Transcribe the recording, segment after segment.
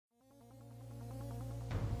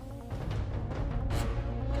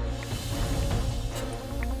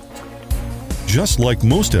Just like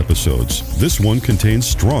most episodes, this one contains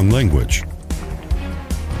strong language.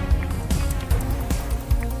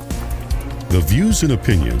 The views and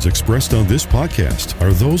opinions expressed on this podcast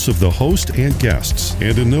are those of the host and guests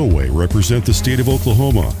and in no way represent the state of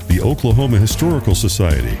Oklahoma, the Oklahoma Historical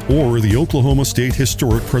Society, or the Oklahoma State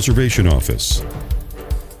Historic Preservation Office.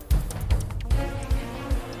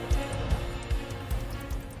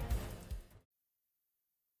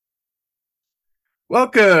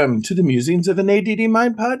 Welcome to the Musings of an ADD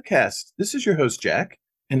Mind podcast. This is your host, Jack,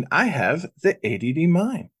 and I have the ADD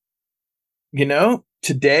Mind. You know,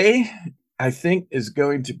 today I think is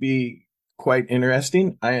going to be quite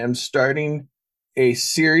interesting. I am starting a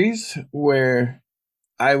series where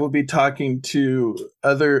I will be talking to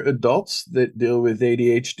other adults that deal with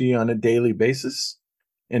ADHD on a daily basis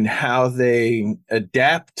and how they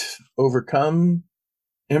adapt, overcome,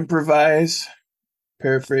 improvise,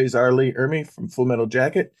 paraphrase R. Lee Ermey from Full Metal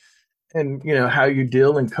Jacket, and how you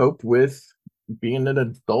deal and cope with being an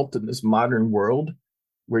adult in this modern world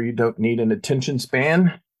where you don't need an attention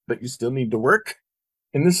span, but you still need to work.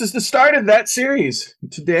 And this is the start of that series.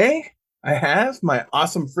 Today, I have my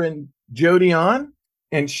awesome friend Jody on,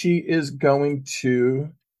 and she is going to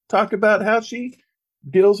talk about how she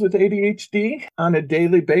deals with ADHD on a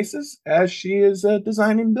daily basis as she is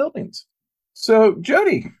designing buildings. So,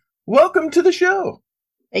 Jody, welcome to the show.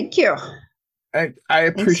 Thank you. I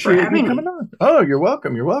appreciate you coming on. Oh, you're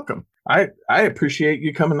welcome. You're welcome. I appreciate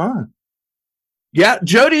you coming on. Yeah,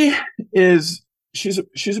 Jody she's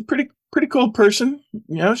a pretty cool person.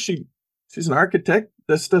 She's an architect,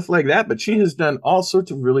 does stuff like that, but she has done all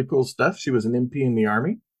sorts of really cool stuff. She was an MP in the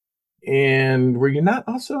Army. And were you not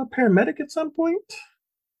also a paramedic at some point?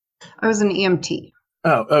 I was an EMT.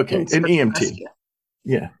 Oh, okay. An EMT. Rescue.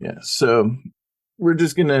 Yeah. So we're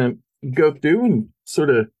just going to go through and sort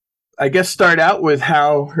of, I guess, start out with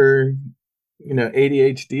how her,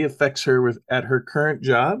 ADHD affects her at her current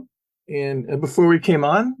job. And before we came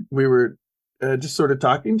on, we were just sort of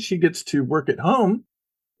talking. She gets to work at home,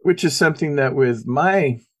 which is something that with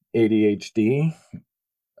my ADHD,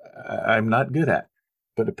 I'm not good at,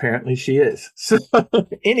 but apparently she is. So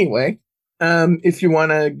anyway, if you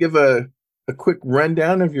want to give a quick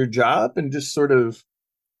rundown of your job and just sort of,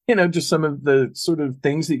 just some of the sort of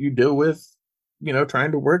things that you deal with,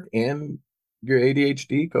 trying to work and your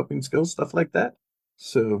ADHD, coping skills, stuff like that.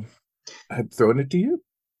 So I'm throwing it to you.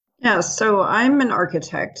 Yeah, so I'm an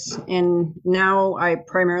architect, and now I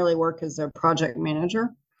primarily work as a project manager.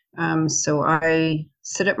 So I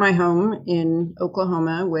sit at my home in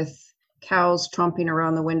Oklahoma with cows tromping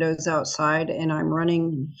around the windows outside, and I'm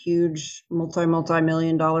running huge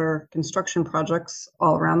multi-million dollar construction projects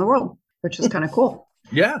all around the world, which is kind of cool.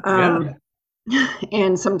 Yeah.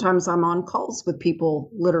 And sometimes I'm on calls with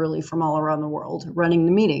people literally from all around the world, running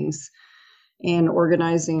the meetings and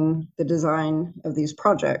organizing the design of these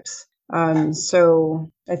projects.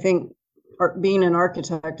 So I think being an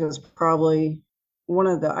architect is probably one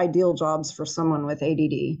of the ideal jobs for someone with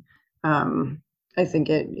ADD. I think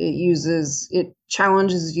it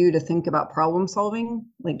challenges you to think about problem solving,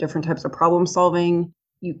 like different types of problem solving.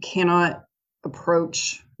 You cannot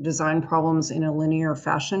approach design problems in a linear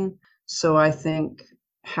fashion. So I think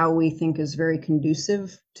how we think is very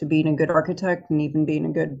conducive to being a good architect and even being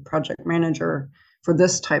a good project manager for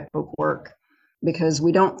this type of work, because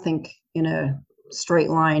we don't think in a straight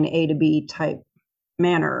line A to B type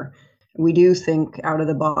manner. We do think out of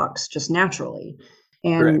the box just naturally.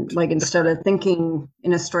 And Correct. Like instead of thinking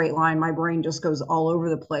in a straight line, my brain just goes all over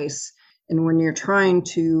the place. And when you're trying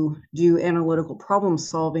to do analytical problem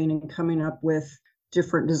solving and coming up with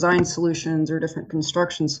different design solutions or different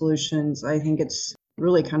construction solutions, I think it's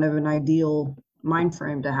really kind of an ideal mind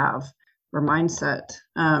frame to have, or mindset.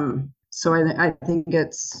 So I think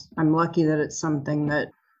I'm lucky that it's something that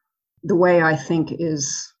the way I think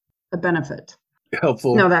is a benefit.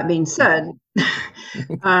 Helpful. Now, that being said,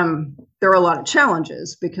 there are a lot of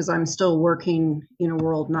challenges because I'm still working in a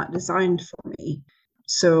world not designed for me.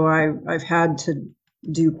 So I've had to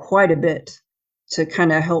do quite a bit to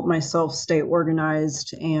kind of help myself stay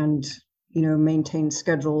organized and, maintain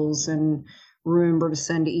schedules and remember to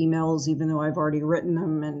send emails, even though I've already written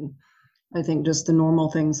them. And I think just the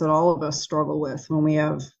normal things that all of us struggle with when we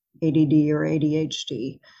have ADD or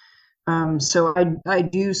ADHD. So I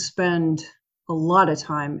do spend a lot of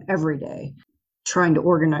time every day trying to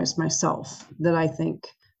organize myself that I think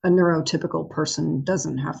a neurotypical person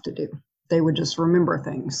doesn't have to do. They would just remember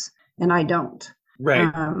things, and I don't.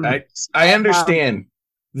 Right. I understand.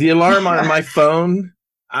 The alarm on my phone,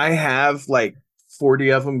 I have like 40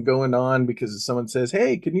 of them going on because someone says,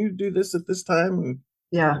 hey, can you do this at this time?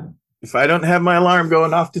 Yeah. if I don't have my alarm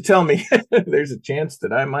going off to tell me, there's a chance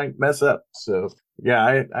that I might mess up. So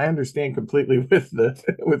yeah, I understand completely with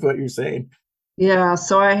with what you're saying. Yeah,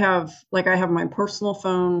 so I have my personal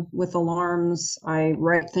phone with alarms. I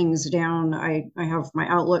write things down. I have my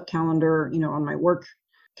Outlook calendar, on my work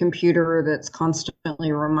computer that's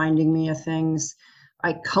constantly reminding me of things.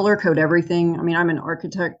 I color code everything. I mean, I'm an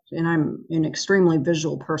architect and I'm an extremely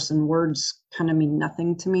visual person. Words kind of mean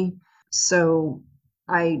nothing to me. So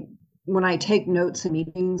I when I take notes in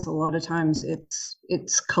meetings, a lot of times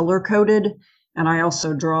it's color coded, and I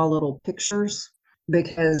also draw little pictures,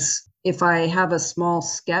 because if I have a small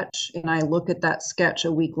sketch and I look at that sketch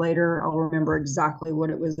a week later, I'll remember exactly what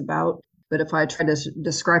it was about. But if I try to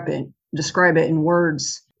describe it in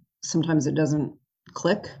words, sometimes it doesn't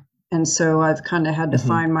click. And so I've kind of had to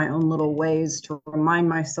find my own little ways to remind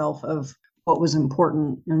myself of what was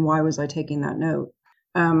important and why was I taking that note.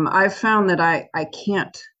 I've found that I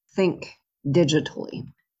can't think digitally,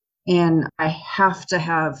 and I have to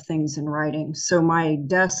have things in writing. So my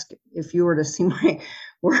desk, if you were to see my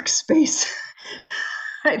workspace,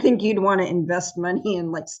 I think you'd want to invest money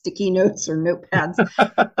in like sticky notes or notepads,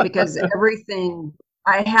 because everything,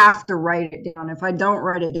 I have to write it down. If I don't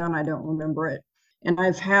write it down, I don't remember it. And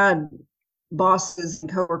I've had bosses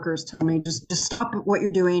and coworkers tell me, just stop what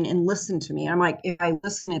you're doing and listen to me. I'm like, if I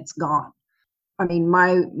listen, it's gone. I mean,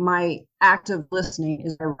 my act of listening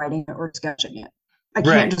is by writing it or sketching it. I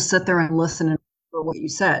can't just sit there and listen and remember what you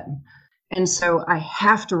said. And so I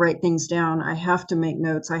have to write things down. I have to make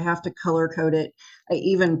notes. I have to color code it. I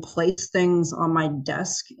even place things on my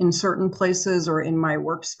desk in certain places, or in my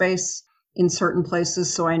workspace in certain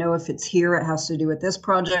places. So I know if it's here, it has to do with this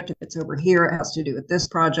project. If it's over here, it has to do with this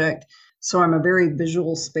project. So I'm a very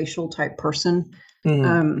visual, spatial type person.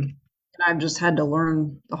 And I've just had to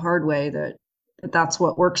learn the hard way that that's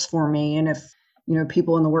what works for me. And if,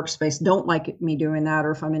 people in the workspace don't like me doing that,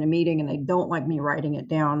 or if I'm in a meeting and they don't like me writing it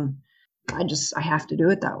down, I have to do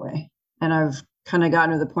it that way. And I've kind of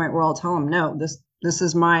gotten to the point where I'll tell them, no, this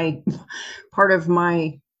is my part of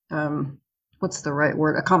my, what's the right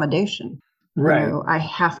word? Accommodation. Right. I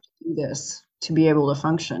have to do this to be able to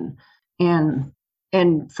function. And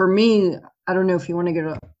for me, I don't know if you want to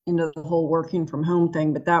get into the whole working from home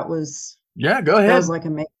thing, but that was, go ahead. That was like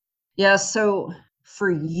amazing. Yeah. So for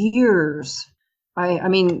years, I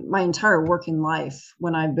mean, my entire working life,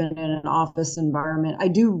 when I've been in an office environment, I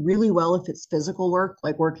do really well if it's physical work,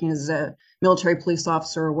 like working as a military police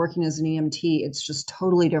officer or working as an EMT. It's just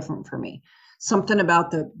totally different for me. Something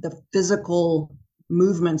about the physical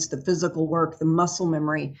movements, the physical work, the muscle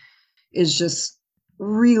memory is just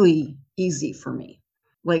really easy for me.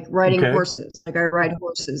 Like riding horses, like I ride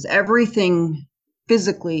horses. Everything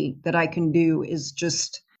physically that I can do is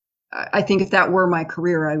just, I think if that were my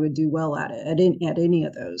career, I would do well at it, at any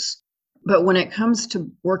of those. But when it comes to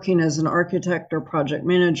working as an architect or project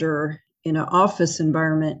manager in an office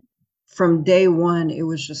environment, from day one, it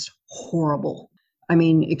was just horrible. I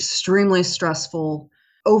mean, extremely stressful,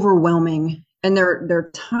 overwhelming. And there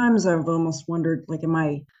are times I've almost wondered, like, am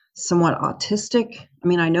I somewhat autistic? I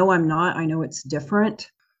mean, I know I'm not. I know it's different,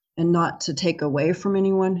 and not to take away from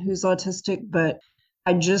anyone who's autistic, but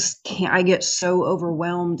I just can't. I get so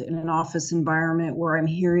overwhelmed in an office environment where I'm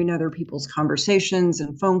hearing other people's conversations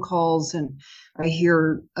and phone calls, and I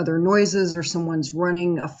hear other noises, or someone's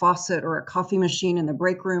running a faucet or a coffee machine in the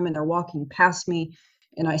break room and they're walking past me,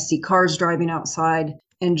 and I see cars driving outside,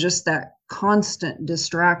 and just that constant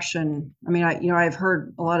distraction. I mean, I've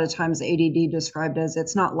heard a lot of times ADD described as,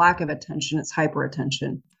 it's not lack of attention, it's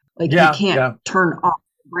hyperattention. Like you can't turn off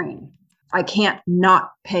the brain. I can't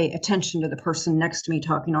not pay attention to the person next to me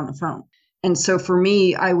talking on the phone. And so for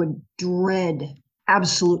me, I would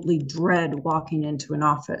absolutely dread walking into an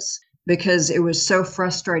office, because it was so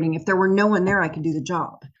frustrating. If there were no one there, I could do the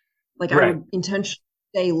job. Like I would intentionally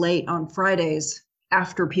stay late on Fridays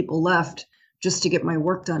after people left just to get my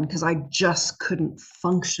work done, because I just couldn't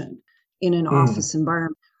function in an office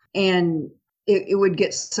environment. And it would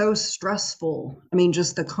get so stressful. I mean,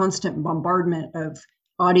 just the constant bombardment of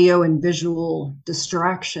audio and visual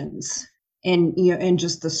distractions, and and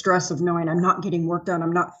just the stress of knowing I'm not getting work done,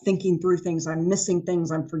 I'm not thinking through things, I'm missing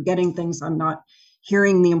things, I'm forgetting things, I'm not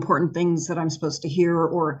hearing the important things that I'm supposed to hear,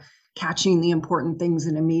 or catching the important things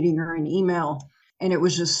in a meeting or an email. And it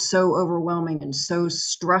was just so overwhelming and so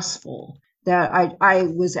stressful that I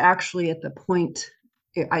was actually at the point,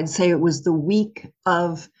 I'd say it was the week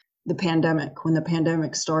of the pandemic, when the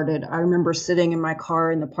pandemic started. I remember sitting in my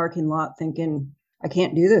car in the parking lot thinking, I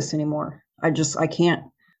can't do this anymore. I can't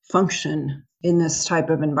function in this type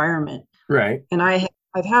of environment. Right. And I've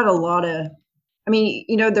had a lot of I mean,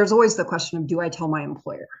 there's always the question of, do I tell my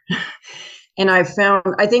employer? And I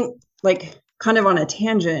think, like, kind of on a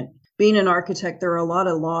tangent, being an architect, there are a lot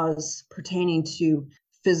of laws pertaining to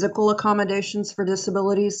physical accommodations for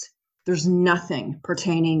disabilities. There's nothing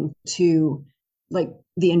pertaining to, like,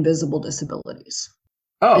 the invisible disabilities.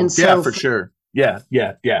 Oh, And yeah, so for sure. Yeah.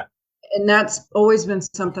 And that's always been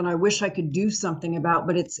something I wish I could do something about,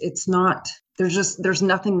 but it's not, there's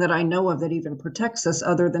nothing that I know of that even protects us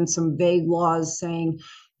other than some vague laws saying,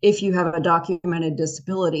 if you have a documented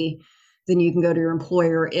disability, then you can go to your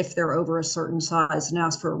employer if they're over a certain size and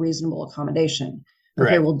ask for a reasonable accommodation.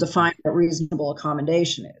 Okay, Right. well, define what reasonable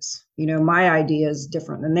accommodation is. My idea is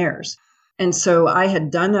different than theirs. And so I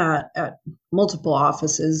had done that at multiple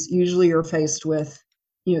offices. Usually you're faced with,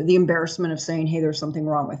 the embarrassment of saying, hey, there's something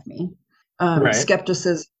wrong with me. Right.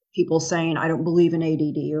 Skepticism, people saying, I don't believe in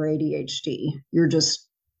ADD or ADHD. You're just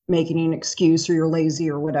making an excuse, or you're lazy,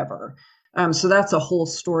 or whatever. So that's a whole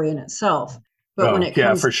story in itself. But when it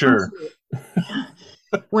comes for sure.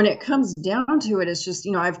 When it comes down to it, it's just,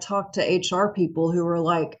 I've talked to HR people who are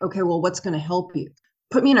like, okay, well, what's going to help you?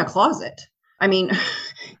 Put me in a closet. I mean,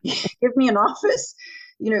 give me an office.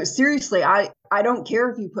 Seriously, I don't care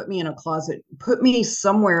if you put me in a closet. Put me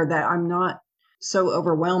somewhere that I'm not so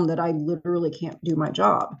overwhelmed that I literally can't do my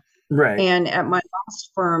job. Right. And at my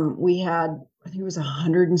last firm, we had, I think it was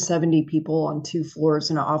 170 people on 2 floors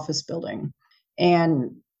in an office building.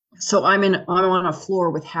 And so I'm on a floor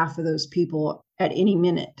with half of those people at any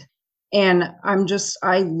minute. And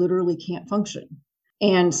I literally can't function.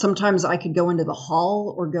 And sometimes I could go into the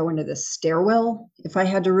hall or go into the stairwell if I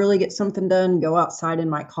had to really get something done, go outside in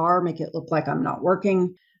my car, make it look like I'm not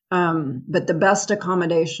working. But the best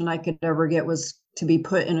accommodation I could ever get was to be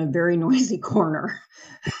put in a very noisy corner,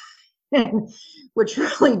 which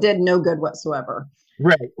really did no good whatsoever.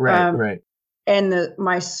 Right. And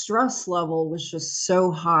my stress level was just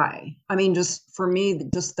so high. I mean, just for me,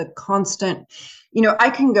 just the constant, I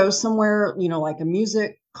can go somewhere, like a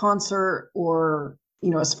music concert or,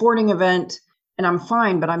 a sporting event, and I'm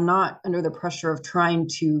fine, but I'm not under the pressure of trying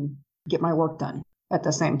to get my work done at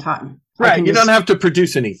the same time. Right. You don't have to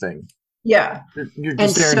produce anything. Yeah. You're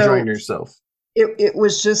just there enjoying yourself. It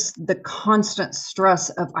was just the constant stress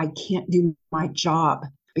of, I can't do my job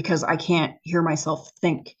because I can't hear myself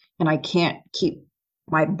think, and I can't keep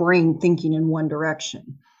my brain thinking in one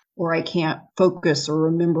direction, or I can't focus or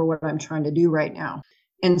remember what I'm trying to do right now.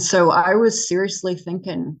 And so I was seriously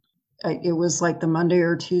thinking, it was like the Monday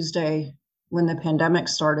or Tuesday when the pandemic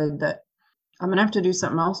started, that I'm going to have to do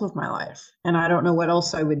something else with my life. And I don't know what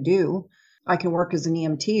else I would do. I can work as an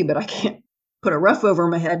EMT, but I can't put a roof over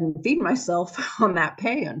my head and feed myself on that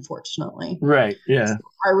pay, unfortunately. Right. Yeah. So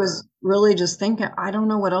I was really just thinking, I don't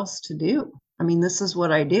know what else to do. I mean, this is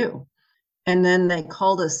what I do. And then they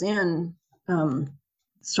called us in,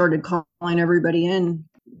 started calling everybody in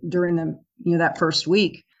during that first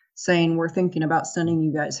week, saying, we're thinking about sending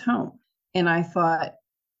you guys home. And I thought,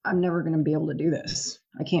 I'm never going to be able to do this.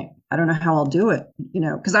 I don't know how I'll do it,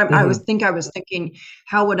 because I was thinking,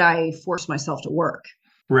 how would I force myself to work?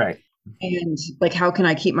 Right. And like, how can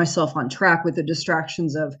I keep myself on track with the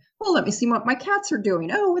distractions of, well, let me see what my cats are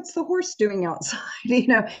doing. Oh, what's the horse doing outside?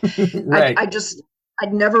 Right.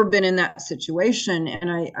 I'd never been in that situation,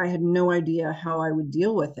 and I had no idea how I would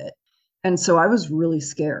deal with it. And so I was really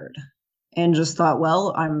scared and just thought,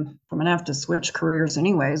 well, I'm going to have to switch careers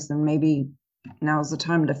anyways, and maybe now's the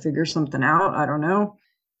time to figure something out. I don't know.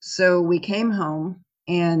 So we came home,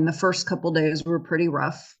 and the first couple days were pretty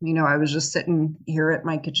rough. I was just sitting here at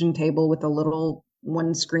my kitchen table with a little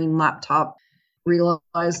one-screen laptop,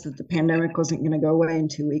 realized that the pandemic wasn't going to go away in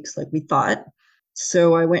 2 weeks like we thought.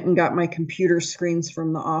 So I went and got my computer screens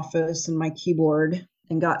from the office and my keyboard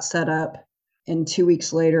and got set up. And 2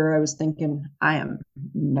 weeks later, I was thinking, I am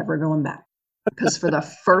never going back. Because for the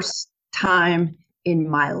first time in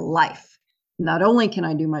my life, not only can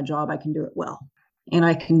I do my job, I can do it well. And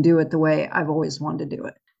I can do it the way I've always wanted to do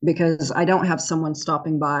it, because I don't have someone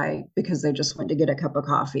stopping by because they just went to get a cup of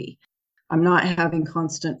coffee. I'm not having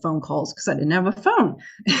constant phone calls because I didn't have a phone.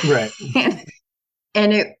 Right.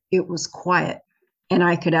 and it was quiet, and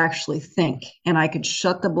I could actually think, and I could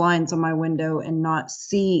shut the blinds on my window and not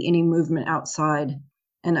see any movement outside.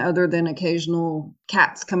 And other than occasional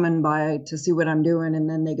cats coming by to see what I'm doing, and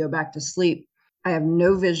then they go back to sleep, I have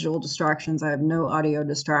no visual distractions. I have no audio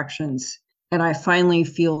distractions. And I finally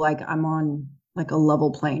feel like I'm on like a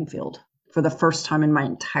level playing field for the first time in my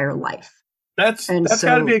entire life. That's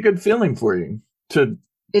got to be a good feeling for you to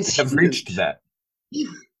have reached that.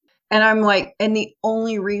 And I'm like, and the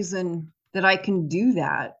only reason that I can do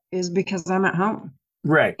that is because I'm at home.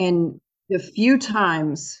 Right. And the few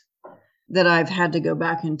times that I've had to go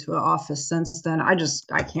back into an office since then. I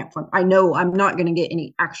can't I know I'm not going to get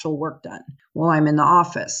any actual work done while I'm in the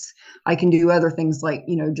office. I can do other things like,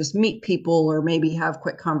 just meet people or maybe have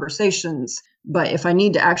quick conversations. But if I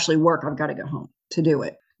need to actually work, I've got to go home to do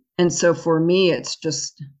it. And so for me, it's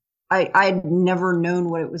just, I'd never known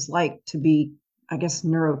what it was like to be, I guess,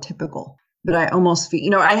 neurotypical. But I almost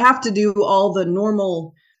feel, I have to do all the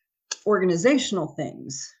normal organizational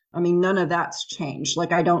things. I mean, none of that's changed.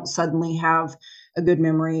 Like, I don't suddenly have a good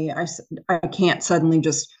memory. I can't suddenly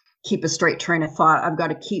just keep a straight train of thought. I've got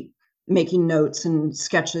to keep making notes and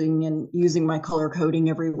sketching and using my color coding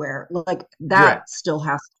everywhere. Like, that still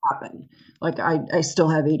has to happen. Like, I still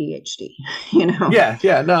have ADHD,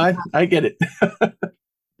 Yeah. No, I get it.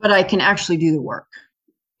 But I can actually do the work.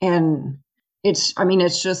 And it's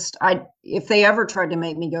just, if they ever tried to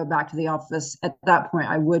make me go back to the office at that point,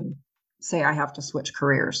 I would say I have to switch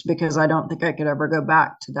careers, because I don't think I could ever go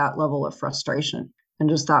back to that level of frustration and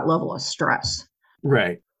just that level of stress.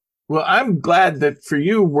 Right. Well, I'm glad that for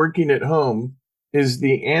you, working at home is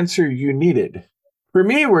the answer you needed. For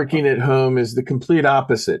me, working at home is the complete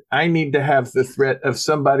opposite. I need to have the threat of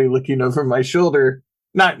somebody looking over my shoulder,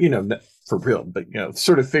 not for real, but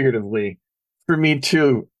sort of figuratively, for me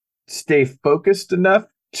to stay focused enough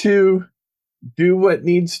to do what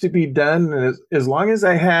needs to be done. And as long as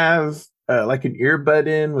I have like an earbud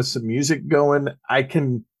in with some music going, I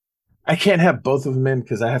can't have both of them in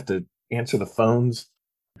because I have to answer the phones.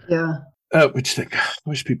 Yeah. Which I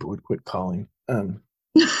wish people would quit calling.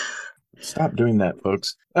 Stop doing that,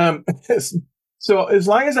 folks. So as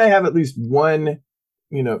long as I have at least one,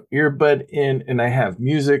 earbud in, and I have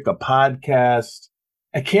music, a podcast,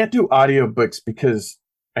 I can't do audiobooks because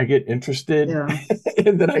I get interested. Yeah.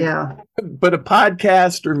 And then but a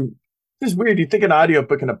podcast, or it's weird. You think an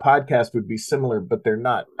audiobook and a podcast would be similar, but they're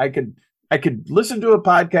not. I could listen to a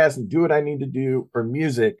podcast and do what I need to do, or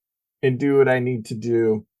music and do what I need to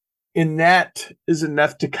do. And that is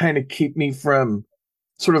enough to kind of keep me from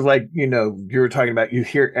sort of like, you were talking about, you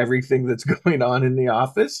hear everything that's going on in the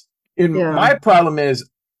office. And my problem is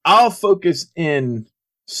I'll focus in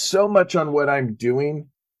so much on what I'm doing.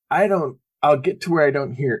 I'll get to where I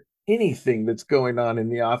don't hear anything that's going on in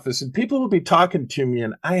the office, and people will be talking to me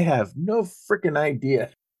and I have no freaking idea.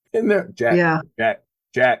 And they're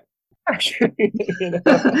Jack.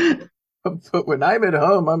 But when I'm at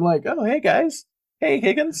home, I'm like, oh, hey guys. Hey,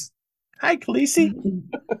 Higgins. Hi, Khaleesi.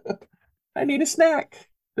 I need a snack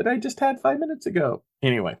that I just had 5 minutes ago.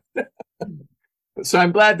 Anyway. So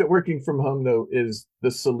I'm glad that working from home, though, is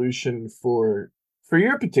the solution for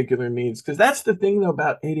your particular needs. Because that's the thing, though,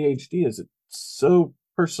 about ADHD, is it's so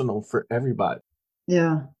personal for everybody.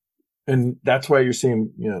 Yeah. And that's why you're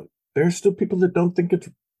saying, there's still people that don't think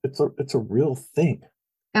it's a real thing.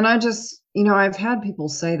 And I just, I've had people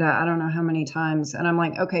say that, I don't know how many times. And I'm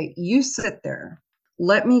like, okay, you sit there.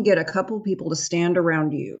 Let me get a couple people to stand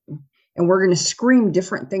around you, and we're going to scream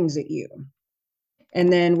different things at you.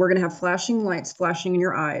 And then we're going to have flashing lights flashing in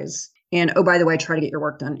your eyes. And, oh, by the way, try to get your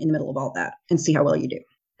work done in the middle of all that and see how well you do.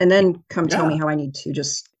 And then come tell me how I need to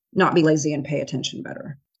just not be lazy and pay attention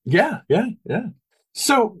better. Yeah.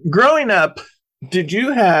 So growing up, did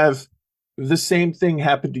you have the same thing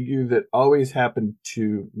happen to you that always happened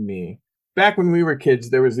to me? Back when we were kids,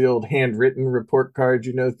 there was the old handwritten report card,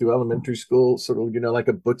 through elementary school, sort of, like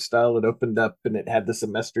a book style. It opened up and it had the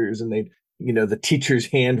semesters, and the teacher's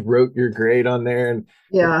hand wrote your grade on there. And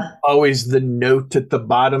always the note at the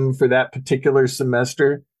bottom for that particular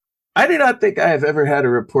semester. I do not think I have ever had a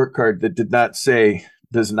report card that did not say,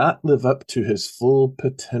 does not live up to his full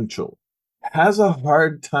potential, has a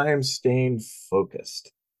hard time staying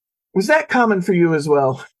focused. Was that common for you as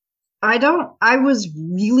well? I was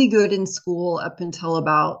really good in school up until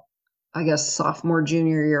about, I guess, sophomore,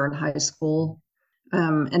 junior year in high school.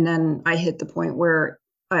 And then I hit the point where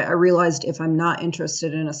I realized if I'm not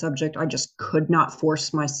interested in a subject, I just could not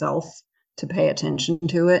force myself to pay attention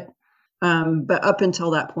to it. But up until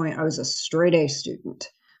that point, I was a straight A student.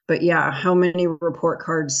 But yeah, how many report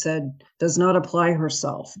cards said, does not apply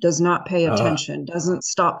herself, does not pay attention, doesn't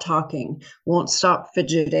stop talking, won't stop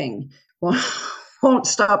fidgeting, won't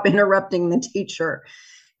stop interrupting the teacher.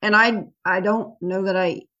 And I don't know that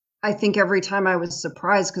I think every time I was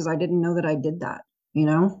surprised because I didn't know that I did that,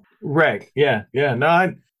 Right. Yeah. No,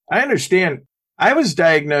 I understand. I was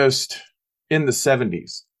diagnosed in the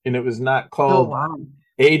 70s, and it was not called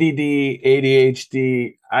ADD,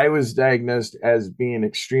 ADHD. I was diagnosed as being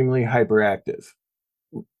extremely hyperactive,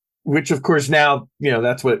 which of course now,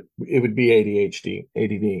 that's what it would be, ADHD,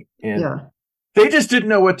 ADD. And They just didn't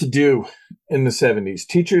know what to do in the 70s.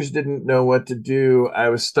 Teachers didn't know what to do. I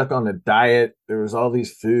was stuck on a diet. There was all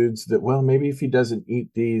these foods that, well, maybe if he doesn't eat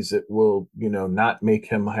these, it will, not make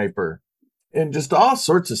him hyper, and just all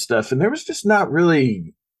sorts of stuff. And there was just not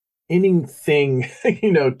really anything,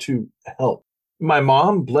 to help. My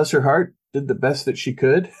mom, bless her heart, did the best that she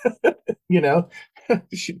could.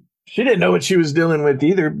 She didn't know what she was dealing with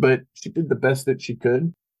either, but she did the best that she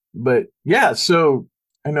could. But yeah, so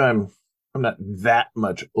I know I'm not that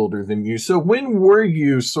much older than you. So when were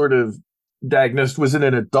you sort of diagnosed? Was it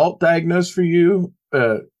an adult diagnosis for you?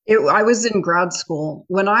 I was in grad school.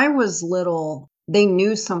 When I was little, they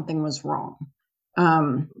knew something was wrong.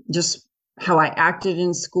 Just how I acted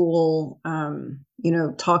in school,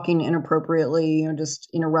 talking inappropriately, just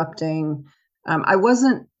interrupting. I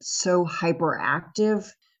wasn't so hyperactive,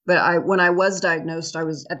 but when I was diagnosed, I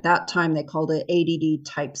was, at that time, they called it ADD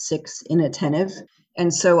type 6 inattentive.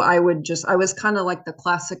 And so I was kind of like the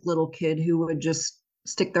classic little kid who would just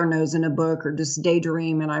stick their nose in a book or just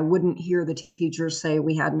daydream. And I wouldn't hear the teacher say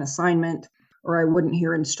we had an assignment, or I wouldn't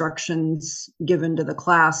hear instructions given to the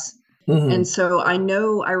class. Mm-hmm. And so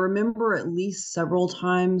I remember at least several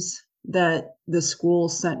times that the school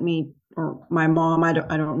sent me, or my mom, I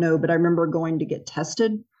don't know, but I remember going to get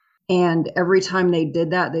tested. And every time they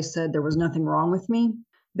did that, they said there was nothing wrong with me,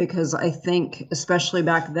 because I think, especially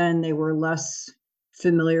back then, they were less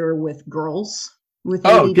familiar with girls with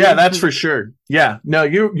ADD. Oh yeah, that's for sure. Yeah, no,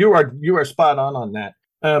 you are spot on that.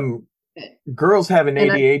 Girls having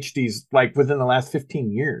ADHDs like within the last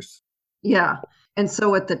 15 years. Yeah. And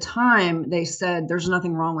so at the time they said there's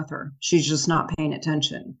nothing wrong with her. She's just not paying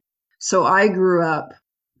attention. So I grew up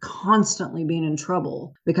constantly being in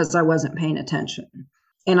trouble because I wasn't paying attention.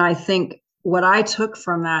 And I think what I took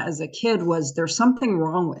from that as a kid was there's something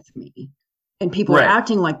wrong with me. And people are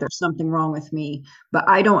acting like there's something wrong with me, but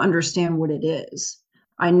I don't understand what it is.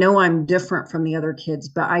 I know I'm different from the other kids,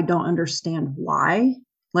 but I don't understand why.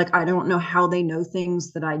 Like, I don't know how they know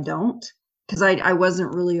things that I don't, because I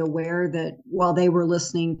wasn't really aware that while they were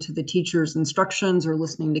listening to the teacher's instructions or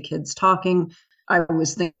listening to kids talking, I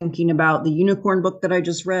was thinking about the unicorn book that I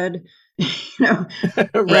just read,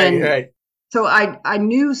 Right. So I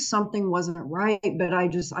knew something wasn't right, but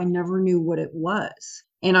I never knew what it was.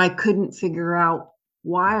 And I couldn't figure out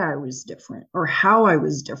why I was different or how I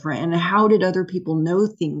was different, and how did other people know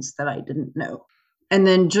things that I didn't know. And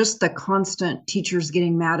then just the constant teachers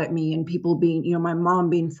getting mad at me and people being, my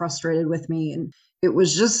mom being frustrated with me. And it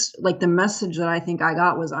was just like the message that I think I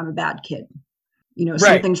got was, I'm a bad kid.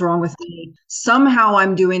 Something's wrong with me. Somehow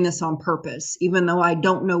I'm doing this on purpose, even though I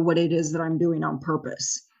don't know what it is that I'm doing on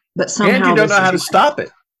purpose. But somehow, and you don't know how to stop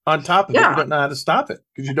it. On top of it, you don't know how to stop it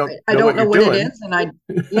because you don't. I don't know what it is, and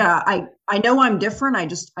I know I'm different.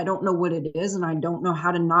 I don't know what it is, and I don't know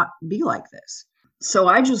how to not be like this. So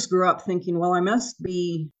I just grew up thinking, well, I must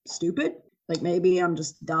be stupid. Like, maybe I'm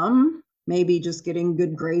just dumb. Maybe just getting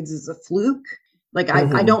good grades is a fluke. Like,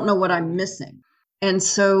 I don't know what I'm missing. And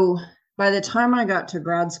so by the time I got to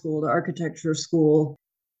grad school, to architecture school,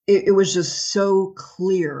 it was just so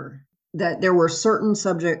clear that there were certain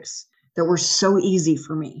subjects that were so easy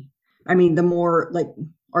for me. I mean, the more like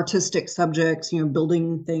artistic subjects,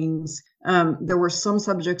 building things, there were some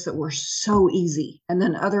subjects that were so easy. And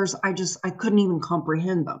then others, I couldn't even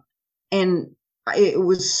comprehend them. And it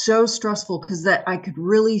was so stressful because that I could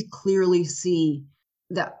really clearly see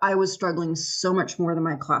that I was struggling so much more than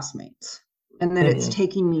my classmates. And that it's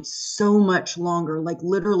taking me so much longer, like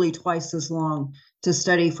literally twice as long, to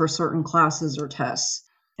study for certain classes or tests.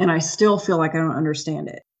 And I still feel like I don't understand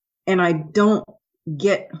it. And I don't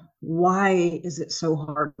get, why is it so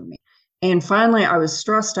hard for me? And finally, I was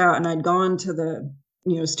stressed out, and I'd gone to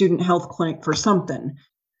the student health clinic for something.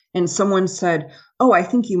 And someone said, oh, I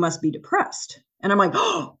think you must be depressed. And I'm like,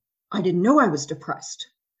 oh, I didn't know I was depressed.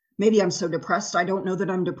 Maybe I'm so depressed, I don't know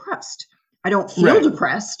that I'm depressed. I don't feel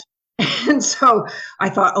depressed. And so I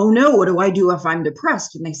thought, oh no, what do I do if I'm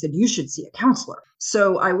depressed? And they said, you should see a counselor.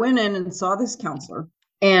 So I went in and saw this counselor.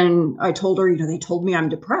 And I told her, they told me I'm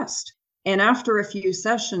depressed. And after a few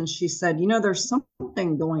sessions, she said, there's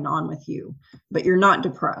something going on with you, but you're not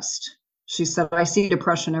depressed. She said, I see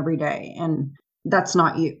depression every day, and that's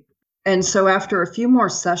not you. And so after a few more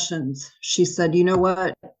sessions, she said, you know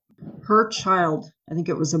what? Her child, I think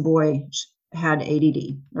it was a boy, had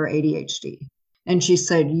ADD or ADHD. And she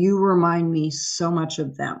said, you remind me so much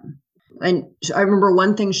of them. And I remember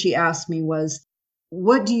one thing she asked me was,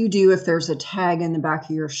 what do you do if there's a tag in the back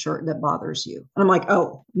of your shirt that bothers you? And I'm like,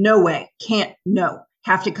 oh, no way.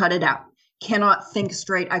 Have to cut it out. Cannot think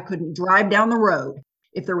straight. I couldn't drive down the road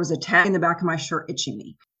if there was a tag in the back of my shirt itching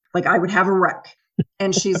me. Like, I would have a wreck.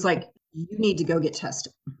 And she's like, you need to go get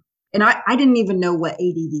tested. And I didn't even know what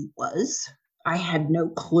ADD was. I had no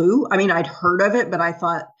clue. I mean, I'd heard of it, but I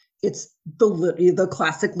thought it's the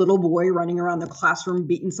classic little boy running around the classroom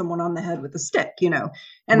beating someone on the head with a stick, and Right.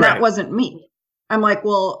 that wasn't me. I'm like,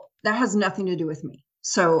 well, that has nothing to do with me.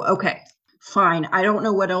 So, okay, fine. I don't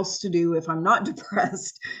know what else to do if I'm not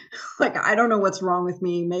depressed. Like, I don't know what's wrong with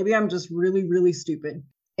me. Maybe I'm just really, really stupid.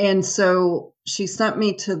 And so she sent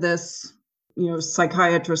me to this,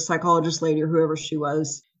 psychiatrist, psychologist lady, or whoever she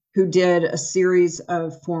was, who did a series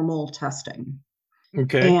of formal testing.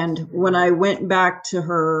 Okay. And when I went back to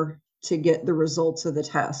her to get the results of the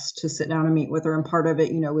test, to sit down and meet with her, and part of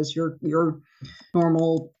it, was your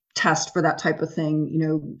normal test for that type of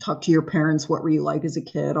thing, talk to your parents, what were you like as a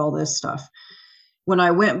kid, all this stuff. When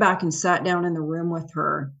I went back and sat down in the room with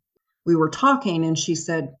her, we were talking and she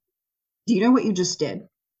said, do you know what you just did?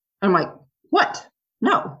 I'm like, what?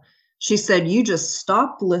 No. She said, you just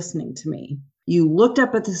stopped listening to me. You looked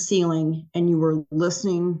up at the ceiling and you were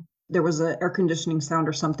listening. There was an air conditioning sound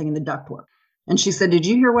or something in the ductwork. And she said, did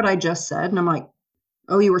you hear what I just said? And I'm like,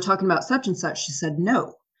 oh, you were talking about such and such. She said,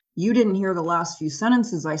 no, you didn't hear the last few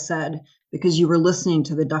sentences I said because you were listening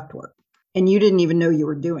to the ductwork and you didn't even know you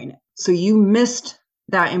were doing it. So you missed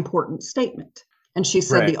that important statement. And she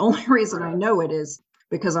said, Right. The only reason I know it is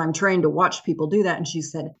because I'm trained to watch people do that. And she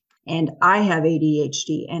said, and I have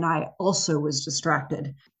ADHD and I also was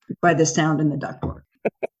distracted by the sound in the ductwork.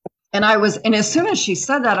 And as soon as she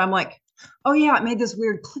said that, I'm like, oh yeah, it made this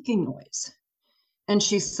weird clicking noise. And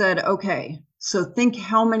she said, okay, so think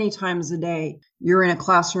how many times a day you're in a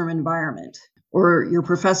classroom environment or your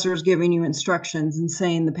professor's giving you instructions and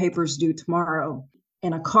saying the paper's due tomorrow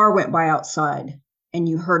and a car went by outside and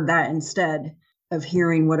you heard that instead of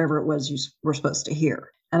hearing whatever it was you were supposed to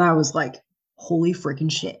hear. And I was like, holy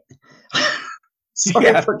freaking shit.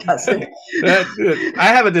 Sorry for cussing. I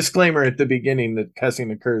have a disclaimer at the beginning that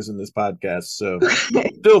cussing occurs in this podcast, so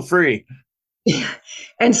feel free.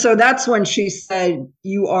 And so that's when she said,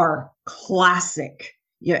 you are classic.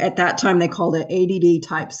 Yeah, at that time they called it ADD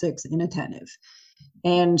type 6 inattentive.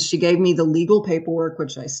 And she gave me the legal paperwork,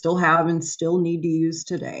 which I still have and still need to use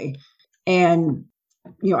today. And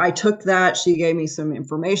I took that. She gave me some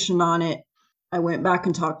information on it. I went back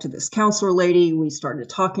and talked to this counselor lady. We started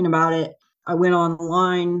talking about it. I went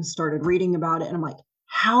online, started reading about it. And I'm like,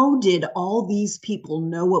 how did all these people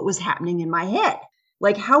know what was happening in my head?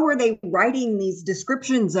 Like, how were they writing these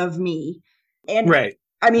descriptions of me? And right.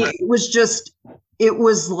 I mean, it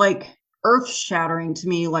was like earth shattering to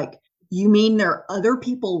me. Like, you mean there are other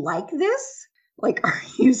people like this? Like, are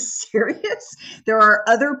you serious? There are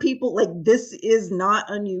other people, like, this is not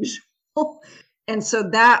unusual. And so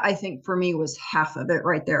that, I think, for me was half of it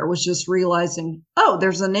right there, was just realizing, oh,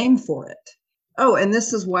 there's a name for it. Oh, and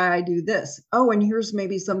this is why I do this. Oh, and here's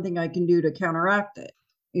maybe something I can do to counteract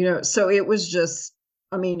it. So it was just,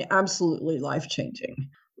 absolutely life-changing.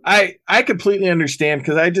 I completely understand,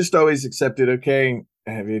 because I just always accepted, okay,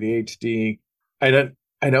 I have ADHD. I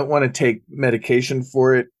don't want to take medication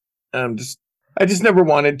for it. I just never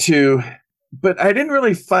wanted to, but I didn't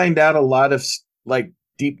really find out a lot of like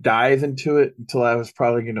deep dive into it until I was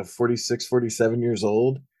probably 46, 47 years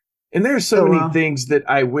old. And there are so many things that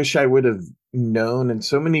I wish I would have known, and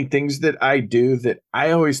so many things that I do that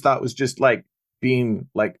I always thought was just like being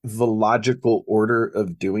like the logical order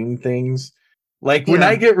of doing things. Like when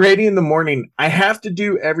I get ready in the morning, I have to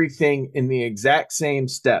do everything in the exact same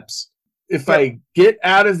steps. If I get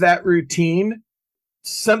out of that routine,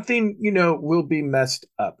 something, will be messed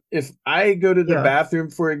up. If I go to the bathroom,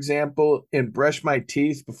 for example, and brush my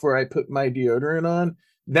teeth before I put my deodorant on,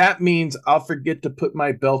 that means I'll forget to put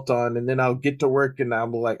my belt on, and then I'll get to work and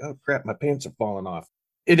I'll be like, oh crap, my pants are falling off.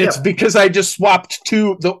 And it's because I just swapped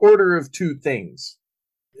the order of two things.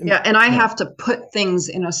 Yeah, and I have to put things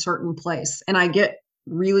in a certain place, and I get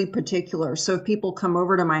really particular. So if people come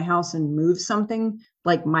over to my house and move something,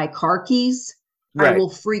 like my car keys, I will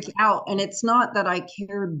freak out. And it's not that I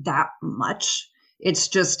care that much. It's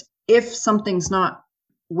just, if something's not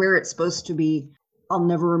where it's supposed to be, I'll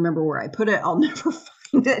never remember where I put it. I'll never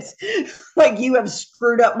find it. Like, you have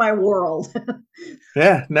screwed up my world.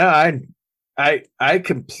 Yeah, no, I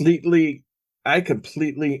completely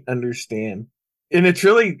understand. And it's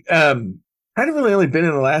really, kind of really only been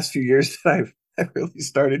in the last few years that I've really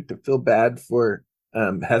started to feel bad for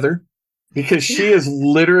Heather, because she is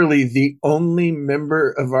literally the only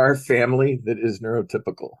member of our family that is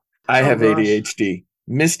neurotypical. I have ADHD.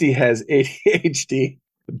 Misty has ADHD.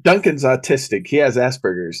 Duncan's autistic. He has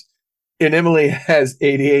Asperger's. And Emily has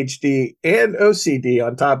ADHD and OCD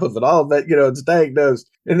on top of it all. But, it's diagnosed.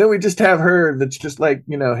 And then we just have her that's just like,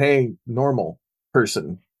 hey, normal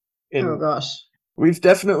person. Oh And gosh. we've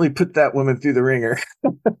definitely put that woman through the ringer.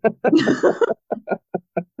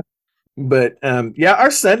 But yeah,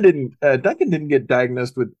 our son didn't, Duncan didn't get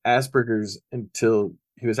diagnosed with Asperger's until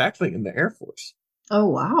he was actually in the Air Force. Oh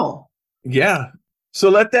wow. Yeah. So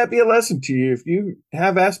let that be a lesson to you. If you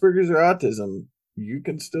have Asperger's or autism, you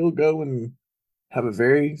can still go and have a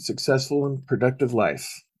very successful and productive life,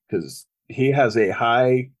 because he has a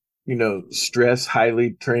high, stress,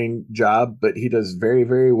 highly trained job, but he does very,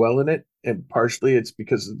 very well in it. And partially it's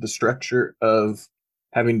because of the structure of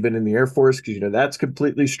having been in the Air Force, because, that's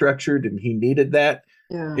completely structured and he needed that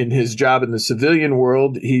Yeah. in his job in the civilian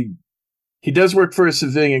world. He does work for a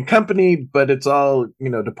civilian company, but it's all,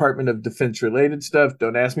 Department of Defense related stuff.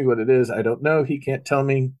 Don't ask me what it is. I don't know. He can't tell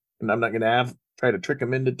me, and I'm not going to try to trick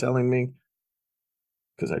him into telling me,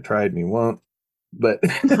 because I tried and he won't. But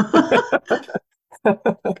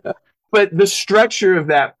but the structure of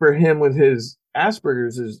that for him with his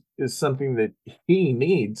Asperger's is something that he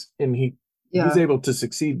needs, and he's Yeah. able to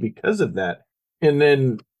succeed because of that. And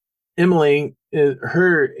then Emily,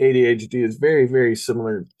 her ADHD is very, very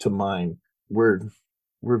similar to mine. We're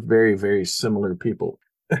very, very similar people.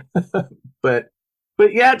 but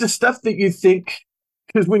yeah, just stuff that you think,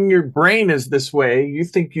 because when your brain is this way, you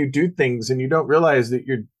think you do things and you don't realize that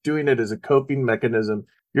you're doing it as a coping mechanism.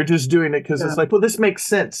 You're just doing it because it's like, well, this makes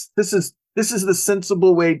sense. This is the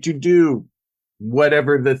sensible way to do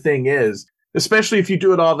whatever the thing is. Especially if you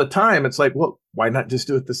do it all the time, it's like, well, why not just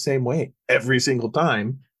do it the same way every single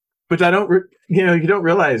time? But you don't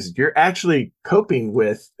realize you're actually coping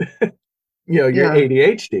with, your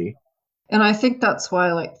ADHD. And I think that's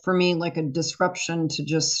why, like, for me, like a disruption to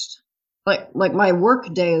just like my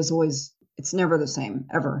work day is always, it's never the same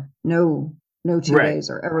ever. No 2 Right. days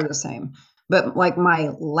are ever the same. But like my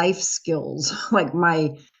life skills, like my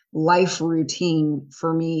life routine,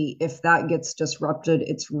 for me, if that gets disrupted,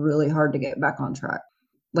 it's really hard to get back on track.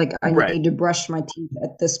 Like I Right. need to brush my teeth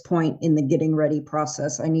at this point in the getting ready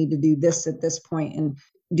process. I need to do this at this point and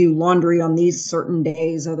do laundry on these certain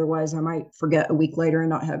days. Otherwise, I might forget a week later and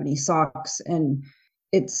not have any socks. And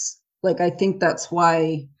it's like, I think that's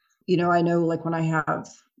why, I know like when I have,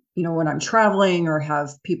 when I'm traveling or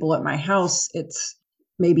have people at my house, it's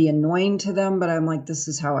maybe annoying to them, but I'm like, this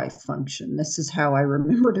is how I function. This is how I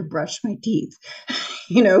remember to brush my teeth,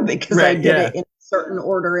 because I did it in a certain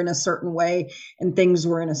order, in a certain way, and things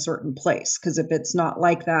were in a certain place. Because if it's not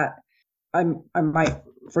like that, I might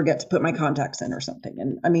forget to put my contacts in or something.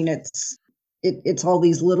 And I mean, it's all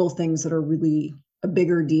these little things that are really a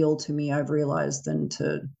bigger deal to me, I've realized, than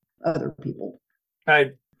to other people.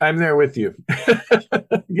 I'm there with you.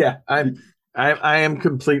 Yeah, I am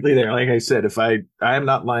completely there. Like I said, I'm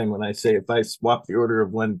not lying when I say if I swap the order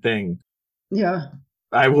of one thing, yeah,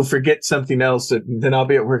 I will forget something else, and then I'll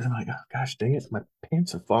be at work. I'm like, oh gosh, dang it, my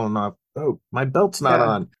pants have fallen off. Oh, my belt's not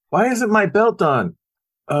on. Why isn't my belt on?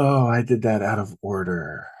 Oh, I did that out of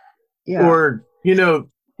order. Yeah. Or,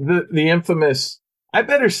 the infamous, I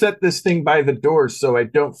better set this thing by the door so I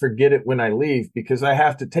don't forget it when I leave, because I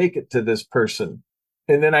have to take it to this person.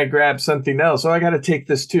 And then I grab something else. Oh, I got to take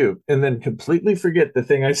this too. And then completely forget the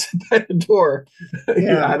thing I set by the door.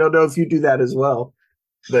 Yeah. I don't know if you do that as well.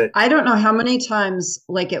 But I don't know how many times,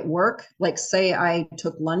 like at work, like say I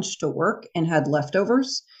took lunch to work and had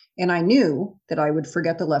leftovers, and I knew that I would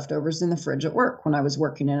forget the leftovers in the fridge at work when I was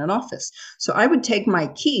working in an office. So I would take my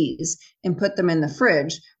keys and put them in the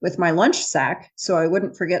fridge with my lunch sack, so I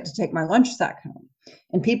wouldn't forget to take my lunch sack home.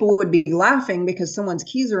 And people would be laughing because someone's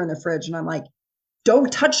keys are in the fridge. And I'm like,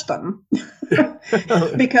 don't touch them.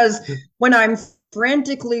 Because when I'm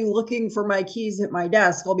frantically looking for my keys at my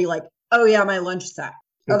desk, I'll be like, oh yeah, my lunch sack.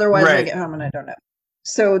 Otherwise, I get home and I don't know.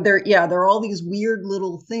 So there are all these weird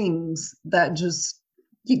little things that just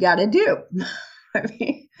you got to do. I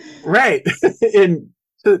mean, right. And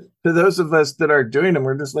to those of us that are doing them,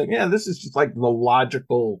 we're just like, yeah, this is just like the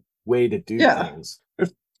logical way to do things.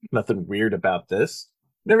 There's nothing weird about this.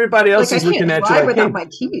 And everybody else is looking at you like, without hey, my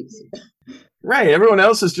keys. Right. Everyone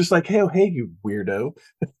else is just like, hey, you weirdo.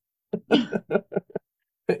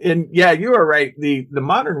 And yeah, you are right. The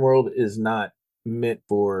modern world is not meant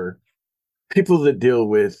for people that deal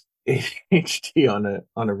with ADHD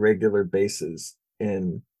on a regular basis.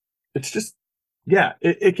 And it's just, yeah,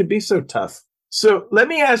 it can be so tough. So let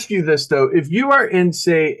me ask you this though. If you are in,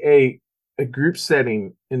 say, a group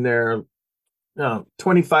setting and there are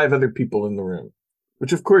 25 other people in the room,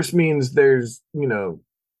 which of course means there's,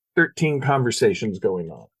 13 conversations going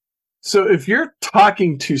on. So if you're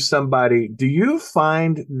talking to somebody, do you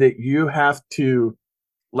find that you have to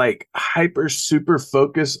like hyper super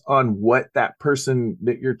focus on what that person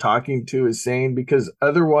that you're talking to is saying? Because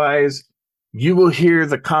otherwise you will hear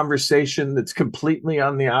the conversation that's completely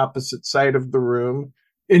on the opposite side of the room.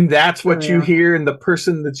 And that's what you hear. And the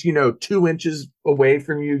person that's, 2 inches away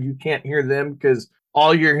from you, you can't hear them because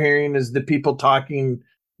all you're hearing is the people talking,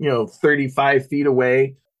 35 feet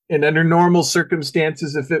away. And under normal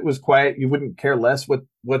circumstances, if it was quiet, you wouldn't care less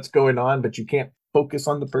what's going on, but you can't focus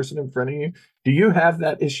on the person in front of you. Do you have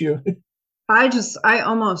that issue? I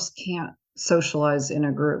almost can't socialize in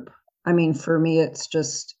a group. I mean, for me, it's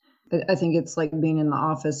just, I think it's like being in the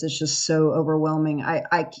office. It's just so overwhelming.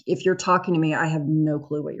 If you're talking to me, I have no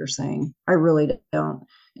clue what you're saying. I really don't.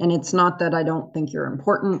 And it's not that I don't think you're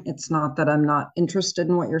important. It's not that I'm not interested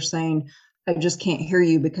in what you're saying. I just can't hear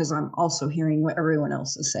you because I'm also hearing what everyone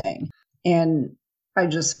else is saying. And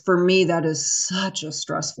for me, that is such a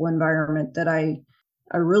stressful environment that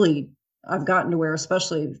I've gotten to where,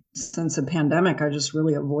 especially since the pandemic, I just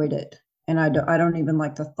really avoid it. And I don't even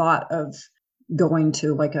like the thought of going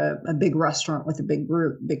to like a big restaurant with a big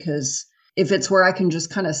group, because if it's where I can just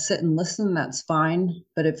kind of sit and listen, that's fine.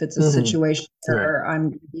 But if it's a situation where I'm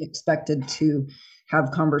going to be expected to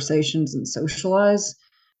have conversations and socialize,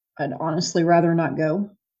 I'd honestly rather not go,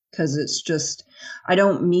 because it's just, I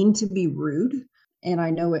don't mean to be rude. And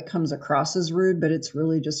I know it comes across as rude, but it's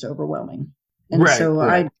really just overwhelming. And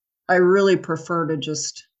I really prefer to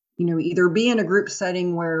just, either be in a group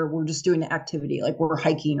setting where we're just doing an activity, like we're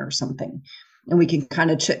hiking or something, and we can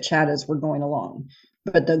kind of chit chat as we're going along.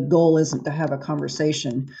 But the goal isn't to have a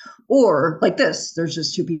conversation, or like this, there's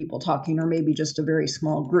just 2 people talking, or maybe just a very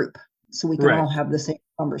small group, so we can all have the same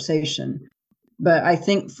conversation. But I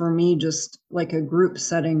think for me, just like a group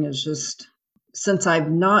setting is just, since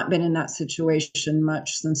I've not been in that situation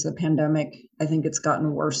much since the pandemic, I think it's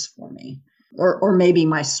gotten worse for me. Or maybe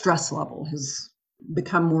my stress level has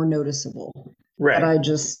become more noticeable. Right. But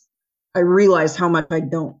I realize how much I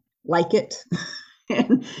don't like it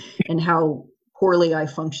and how poorly I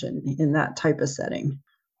function in that type of setting.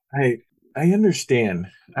 I understand.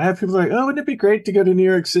 I have people like, oh, wouldn't it be great to go to New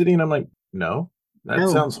York City? And I'm like, no, that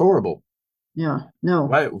sounds horrible. Yeah, no.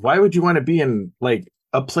 Why would you want to be in like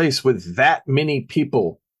a place with that many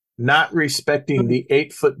people not respecting the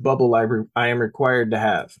 8-foot bubble I am required to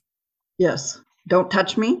have? Yes. Don't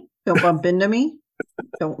touch me. Don't bump into me.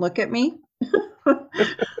 Don't look at me.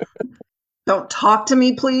 Don't talk to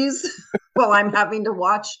me, please, while I'm having to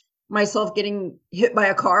watch myself getting hit by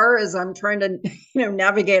a car as I'm trying to,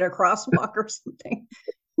 navigate a crosswalk or something.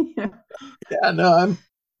 Yeah, no,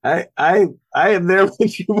 I am there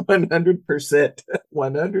with you 100%.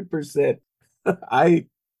 100%. I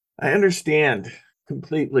understand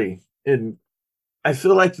completely. And I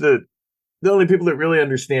feel like the only people that really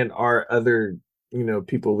understand are other,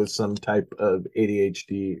 people with some type of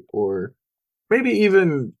ADHD, or maybe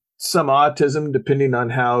even some autism, depending on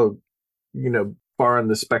how, far on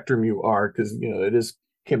the spectrum you are. Because,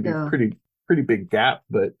 can be pretty big gap,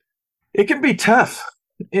 but it can be tough.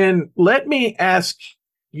 And let me ask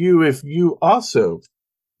you if you also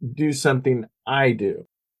do something I do.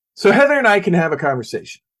 So Heather and I can have a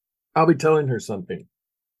conversation. I'll be telling her something.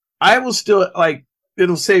 I will still,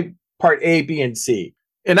 it'll say part A, B, and C.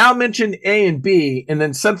 And I'll mention A and B, and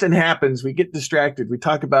then something happens. We get distracted. We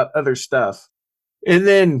talk about other stuff. And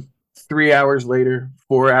then 3 hours later,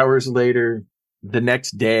 4 hours later, the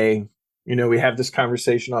next day, we have this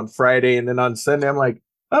conversation on Friday. And then on Sunday, I'm like,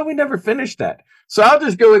 oh, we never finished that. So I'll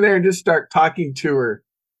just go in there and just start talking to her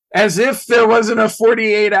as if there wasn't a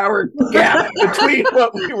 48-hour gap between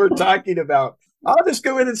what we were talking about. I'll just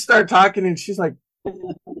go in and start talking, and she's like,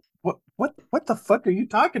 what the fuck are you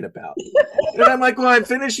talking about? And I'm like, well, I'm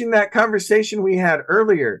finishing that conversation we had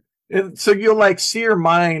earlier. And so you'll see her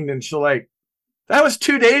mind, and she'll that was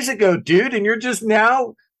 2 days ago, dude, and you're just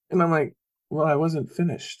now. And I'm like, well, I wasn't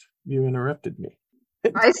finished. You interrupted me.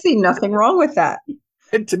 I see nothing wrong with that.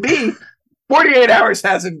 And to me, 48 hours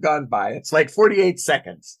hasn't gone by. It's like 48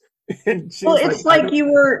 seconds. And well, it's like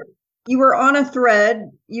you were on a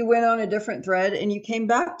thread, you went on a different thread, and you came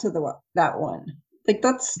back to that one. Like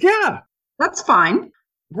that's fine.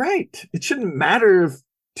 Right. It shouldn't matter if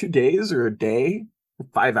 2 days or a day or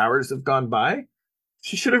 5 hours have gone by.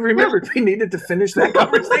 She should have remembered we needed to finish that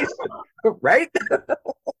conversation. Right?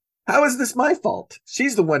 How is this my fault?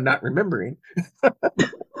 She's the one not remembering.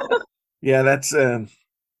 Yeah, that's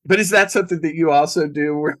but is that something that you also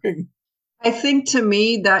do? I think to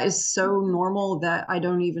me that is so normal that I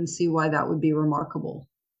don't even see why that would be remarkable.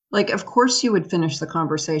 Like, of course you would finish the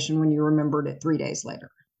conversation when you remembered it 3 days later.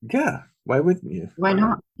 Yeah. Why wouldn't you? Why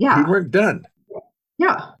not? Yeah. You weren't done.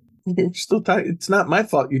 Yeah. You're still tired. It's not my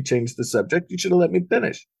fault you changed the subject. You should have let me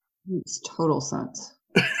finish. Makes total sense.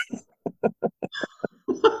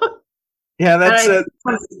 Yeah, that's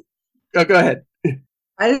Oh, go ahead.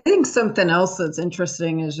 I think something else that's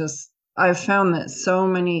interesting is just I've found that so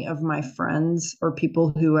many of my friends or people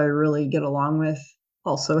who I really get along with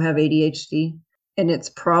also have ADHD. And it's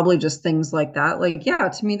probably just things like that. Like, yeah,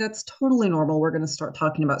 to me, that's totally normal. We're going to start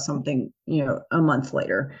talking about something, a month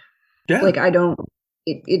later. Yeah. Like,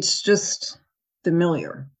 it's just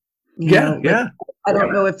familiar, Yeah. like, Yeah. I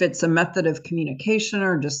don't know if it's a method of communication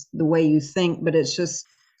or just the way you think, but it's just,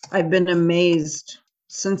 I've been amazed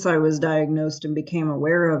since I was diagnosed and became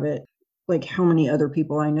aware of it, like how many other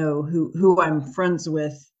people I know who I'm friends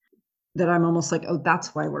with that I'm almost like, oh,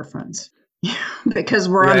 that's why we're friends. Because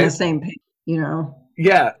we're on the Right. same page,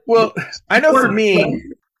 Yeah. Well, I know for me,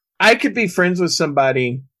 I could be friends with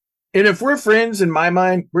somebody, and if we're friends, in my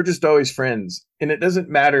mind, we're just always friends. And it doesn't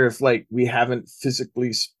matter if like we haven't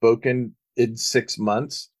physically spoken in 6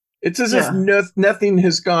 months. It's as if Yeah. nothing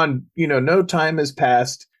has gone, no time has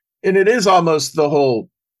passed. And it is almost the whole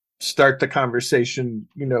start the conversation,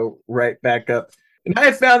 right back up. And I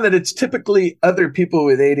have found that it's typically other people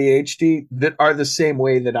with ADHD that are the same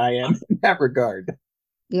way that I am in that regard.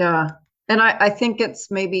 Yeah. And I think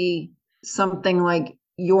it's maybe something like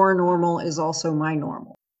your normal is also my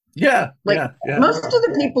normal. Yeah. Like Yeah. Yeah. most of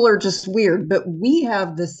the people are just weird, but we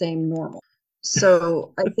have the same normal.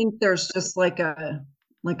 So I think there's just like a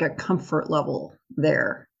comfort level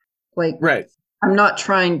there. Like Right. I'm not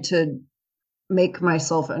trying to make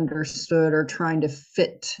myself understood or trying to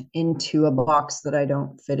fit into a box that I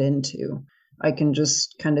don't fit into. I can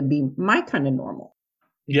just kind of be my kind of normal.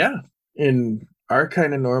 Yeah. And our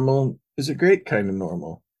kind of normal is a great kind of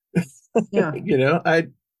normal. Yeah.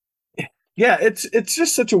 It's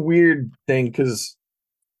just such a weird thing because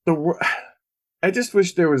I just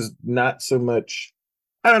wish there was not so much.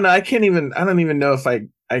 I don't know. I don't even know if I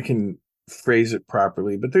can phrase it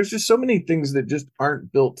properly, but there's just so many things that just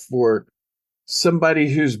aren't built for somebody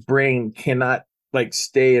whose brain cannot like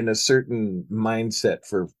stay in a certain mindset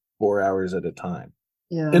for 4 hours at a time.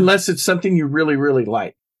 Yeah. Unless it's something you really, really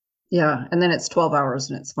like. Yeah. And then it's 12 hours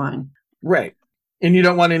and it's fine. Right. And you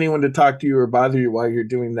don't want anyone to talk to you or bother you while you're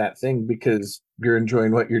doing that thing because you're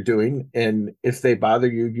enjoying what you're doing. And if they bother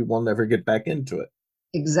you, you will never get back into it.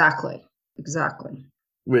 Exactly.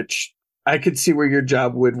 Which I could see where your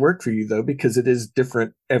job would work for you, though, because it is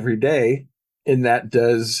different every day. And that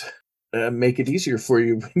does make it easier for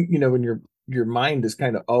you, when your mind is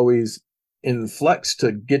kind of always in flux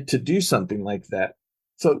to get to do something like that.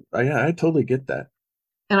 So, yeah, I totally get that.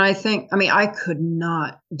 And I could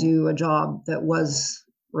not do a job that was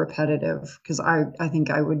repetitive because I think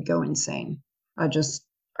I would go insane. I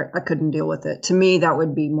couldn't deal with it. To me, that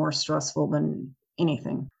would be more stressful than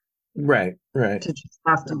anything. Right. To just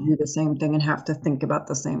have to do the same thing and have to think about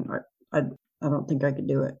the same. I don't think I could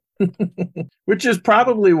do it. Which is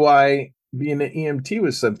probably why being an EMT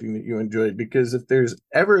was something that you enjoyed, because if there's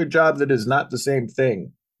ever a job that is not the same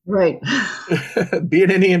thing, right,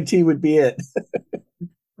 being an EMT would be it.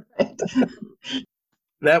 Right.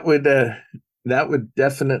 That would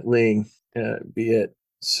definitely be it.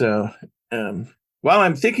 So while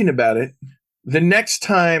I'm thinking about it, the next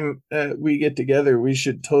time we get together, we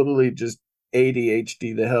should totally just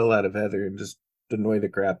ADHD the hell out of Heather and just annoy the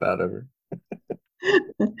crap out of her.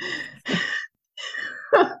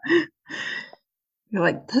 You're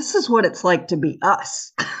like, this is what it's like to be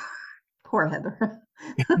us. Poor Heather.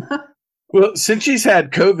 Well, since she's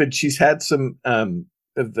had COVID, she's had some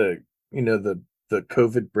of the the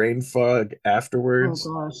COVID brain fog afterwards.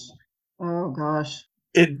 Oh gosh.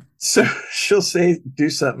 So she'll do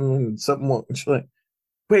something and something won't. She's like,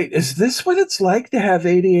 "Wait, is this what it's like to have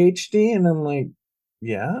ADHD?" And I'm like,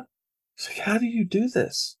 "Yeah." She's like, "How do you do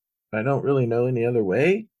this?" I don't really know any other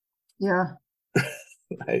way. Yeah.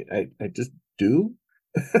 I just do,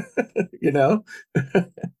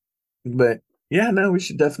 But yeah, no, we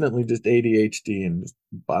should definitely just ADHD and just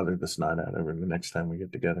bother the snot out of her the next time we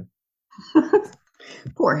get together.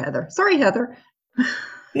 Poor Heather. Sorry, Heather.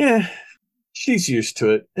 Yeah, she's used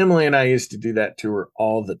to it. Emily and I used to do that to her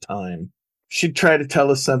all the time. She'd try to tell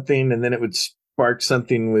us something and then it would spark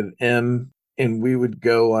something with M, and we would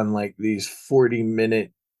go on like these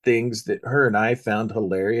 40-minute things that her and I found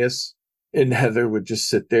hilarious. And Heather would just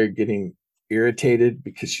sit there getting irritated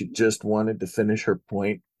because she just wanted to finish her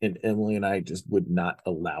point, and Emily and I just would not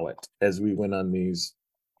allow it as we went on these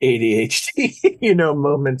ADHD,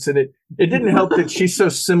 moments. And it didn't help that she's so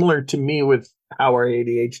similar to me with how our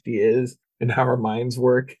ADHD is and how our minds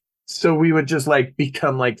work. So we would just like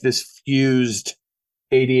become like this fused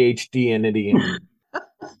ADHD entity. And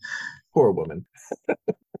poor woman.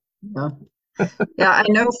 Yeah. Yeah, I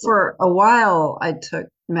know for a while I took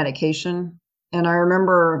medication And I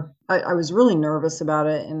remember I was really nervous about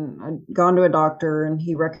it, and I'd gone to a doctor and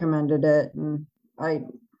he recommended it. And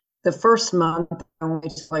the first month, I only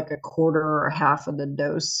took like a quarter or half of the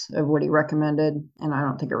dose of what he recommended. And I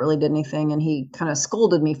don't think it really did anything. And he kind of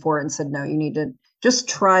scolded me for it and said, no, you need to just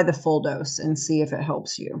try the full dose and see if it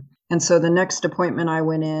helps you. And so the next appointment I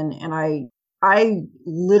went in, and I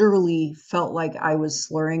literally felt like I was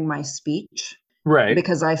slurring my speech. Right.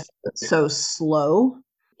 Because I felt so slow.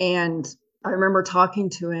 And I remember talking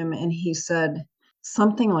to him and he said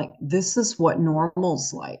something like, this is what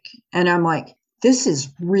normal's like. And I'm like, this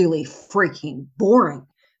is really freaking boring.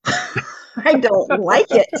 I don't like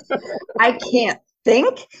it. I can't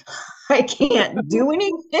think. I can't do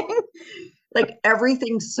anything. Like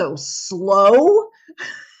everything's so slow.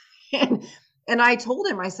 And I told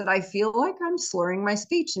him, I said, I feel like I'm slurring my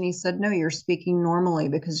speech. And he said, no, you're speaking normally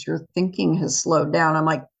because your thinking has slowed down. I'm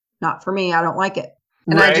like, not for me. I don't like it.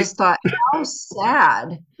 And I just thought, how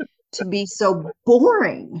sad to be so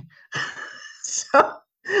boring. So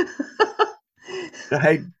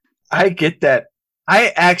I get that.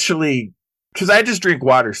 I actually, because I just drink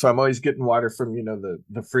water, so I'm always getting water from,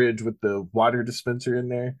 the fridge with the water dispenser in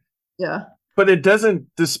there. Yeah. But it doesn't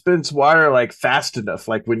dispense water like fast enough,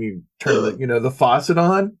 like when you turn the faucet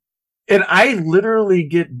on. And I literally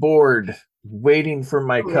get bored waiting for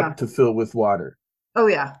my cup to fill with water. Oh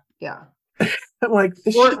yeah. Yeah. I'm like,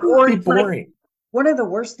 this should be boring. Like, one of the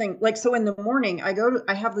worst things, like, so in the morning, I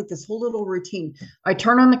have like this whole little routine. I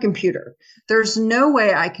turn on the computer. There's no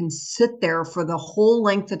way I can sit there for the whole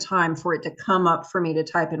length of time for it to come up for me to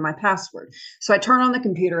type in my password. So I turn on the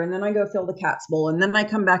computer and then I go fill the cat's bowl and then I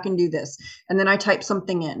come back and do this. And then I type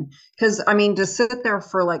something in. Because, to sit there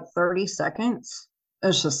for like 30 seconds,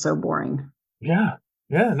 it's just so boring. Yeah.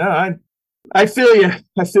 Yeah. No, I feel you.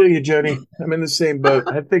 I feel you, Jody. I'm in the same boat.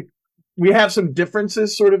 I think we have some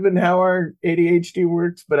differences sort of in how our ADHD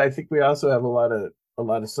works, but I think we also have a lot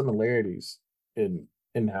of similarities in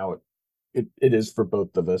how it is for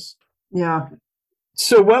both of us. Yeah.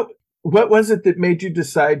 So what was it that made you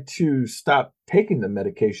decide to stop taking the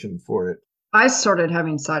medication for it? I started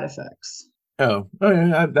having side effects. Oh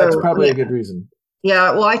yeah, that's probably a good reason.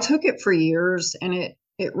 Yeah, well, I took it for years and it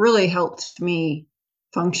really helped me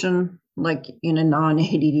function like in a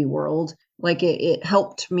non-ADD world. Like it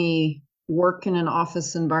helped me work in an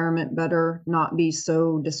office environment better, not be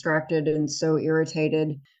so distracted and so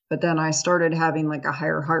irritated. But then I started having like a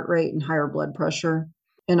higher heart rate and higher blood pressure.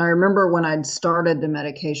 And I remember when I'd started the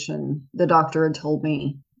medication, the doctor had told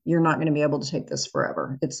me, you're not going to be able to take this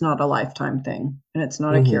forever. It's not a lifetime thing and it's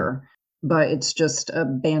not a cure, but it's just a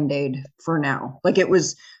Band-Aid for now. Like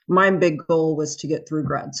my big goal was to get through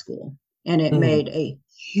grad school, and it made a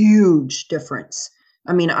huge difference.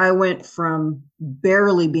 I went from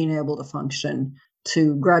barely being able to function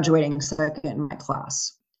to graduating second in my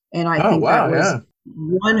class. And I think that was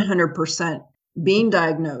 100% being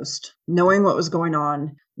diagnosed, knowing what was going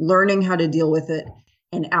on, learning how to deal with it,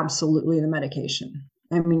 and absolutely the medication.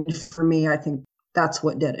 For me, I think that's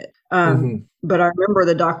what did it. But I remember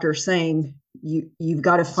the doctor saying, you've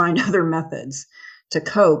got to find other methods to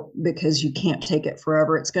cope because you can't take it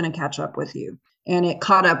forever. It's going to catch up with you. And it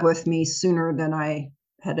caught up with me sooner than I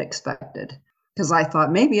had expected, because I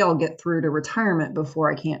thought maybe I'll get through to retirement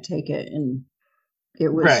before I can't take it. And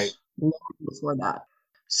it was long before that.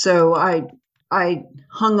 So I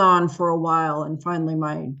hung on for a while, and finally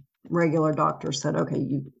my regular doctor said,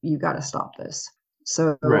 okay, you got to stop this.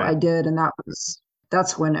 So I did. And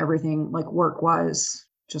that's when everything, like work wise,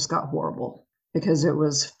 just got horrible, because it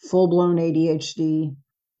was full blown ADHD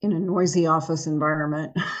in a noisy office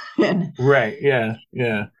environment. And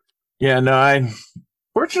no,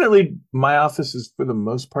 fortunately my office is for the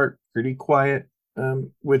most part pretty quiet,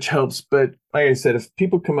 which helps. But like I said, if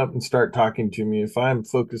people come up and start talking to me, if I'm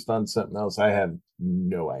focused on something else, I have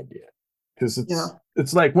no idea, because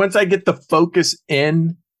it's like once I get the focus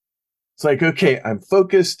in, it's like, okay, I'm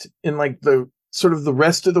focused, and like the sort of the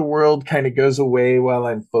rest of the world kind of goes away while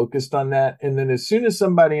I'm focused on that. And then as soon as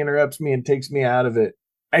somebody interrupts me and takes me out of it,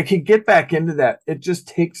 I can get back into that.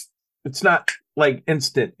 It's not like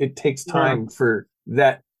instant. It takes time for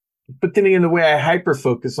that. But then again, the way I hyper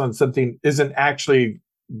focus on something isn't actually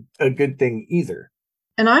a good thing either.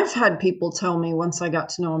 And I've had people tell me, once I got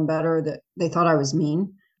to know them better, that they thought I was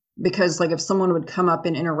mean, because like if someone would come up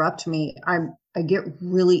and interrupt me, I get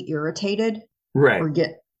really irritated. Right.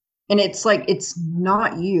 And it's like, it's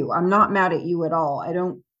not you. I'm not mad at you at all. I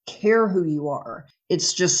don't care who you are.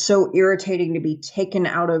 It's just so irritating to be taken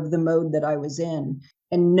out of the mode that I was in,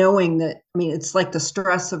 and knowing that, it's like the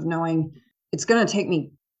stress of knowing it's going to take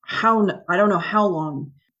me I don't know how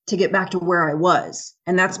long to get back to where I was.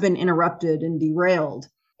 And that's been interrupted and derailed.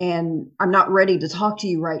 And I'm not ready to talk to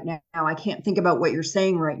you right now. I can't think about what you're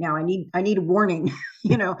saying right now. I need a warning.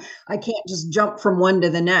 I can't just jump from one to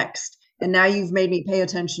the next. And now you've made me pay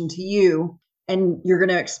attention to you, and you're going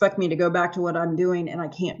to expect me to go back to what I'm doing, and I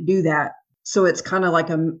can't do that. So it's kind of like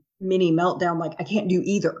a mini meltdown. Like, I can't do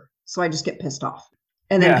either. So I just get pissed off.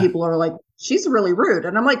 And then people are like, she's really rude.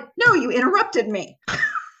 And I'm like, no, you interrupted me.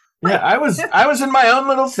 Yeah, I was in my own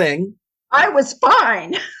little thing. I was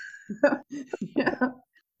fine.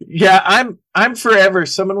 Yeah, I'm forever.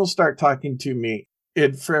 Someone will start talking to me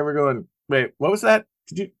and forever going, wait, what was that?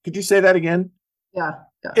 Could you say that again? Yeah.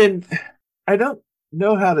 And I don't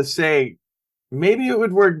know how to say, maybe it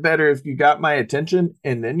would work better if you got my attention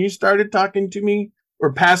and then you started talking to me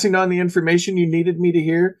or passing on the information you needed me to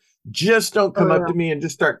hear. Just don't come up to me and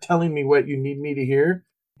just start telling me what you need me to hear,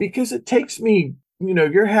 because it takes me,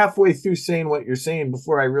 you're halfway through saying what you're saying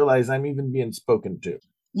before I realize I'm even being spoken to.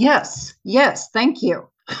 Yes. Thank you.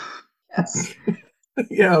 Yes.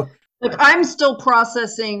 Like, I'm still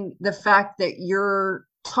processing the fact that you're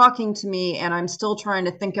talking to me and I'm still trying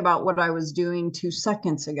to think about what I was doing 2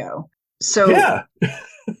 seconds ago. So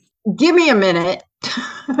give me a minute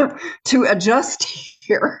to adjust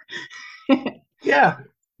here. Yeah.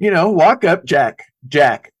 Walk up, Jack.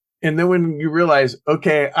 And then when you realize,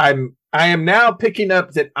 okay, I am now picking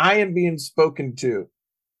up that I am being spoken to.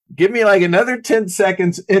 Give me like another 10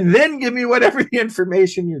 seconds and then give me whatever the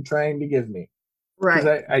information you're trying to give me.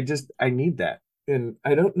 Right. Because I need that. And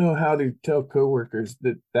I don't know how to tell coworkers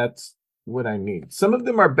that that's what I need. Some of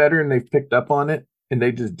them are better and they've picked up on it and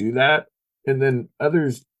they just do that. And then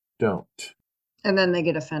others don't. And then they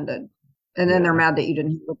get offended. And then they're mad that you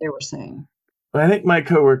didn't hear what they were saying. I think my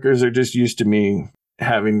coworkers are just used to me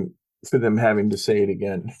having to say it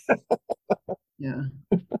again. Yeah.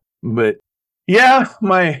 But yeah,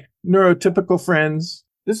 my neurotypical friends,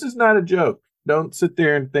 this is not a joke. Don't sit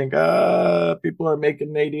there and think, people are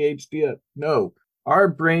making ADHD up. No, our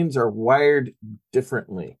brains are wired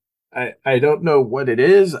differently. I don't know what it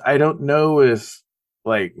is. I don't know if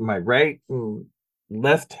like my right and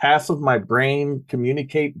left half of my brain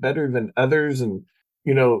communicate better than others. And,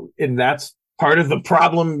 and that's part of the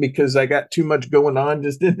problem because I got too much going on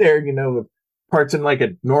just in there, with parts in like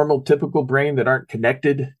a normal, typical brain that aren't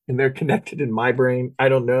connected, and they're connected in my brain. I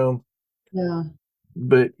don't know. Yeah.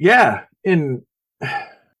 But yeah, and I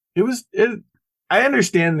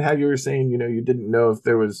understand how you were saying, you didn't know if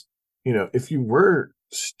there was, if you were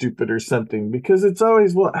stupid or something, because it's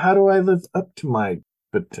always, well, how do I live up to my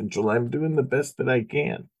potential? I'm doing the best that I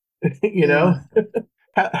can,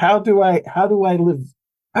 how do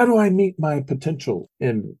I meet my potential?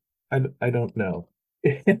 And I don't know.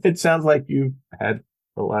 It sounds like you've had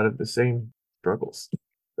a lot of the same struggles.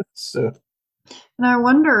 So, and I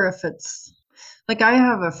wonder if it's like, I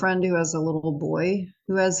have a friend who has a little boy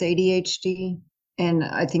who has ADHD, and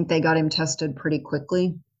I think they got him tested pretty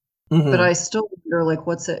quickly. Mm-hmm. But I still wonder, like,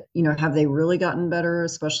 what's it, have they really gotten better,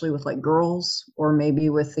 especially with like girls, or maybe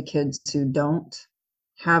with the kids who don't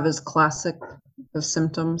have as classic of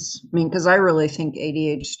symptoms? I mean, because I really think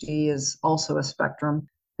ADHD is also a spectrum.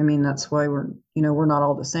 I mean, that's why we're not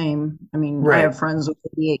all the same. I mean, right. I have friends with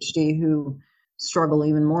ADHD who struggle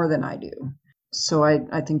even more than I do. So I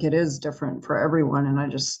think it is different for everyone. And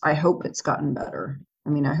I hope it's gotten better. I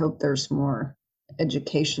mean, I hope there's more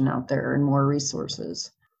education out there and more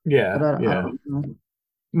resources. Yeah. I don't know.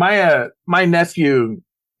 My nephew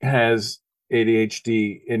has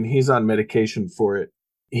ADHD and he's on medication for it.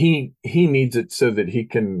 He needs it so that he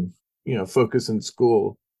can, focus in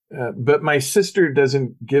school. But my sister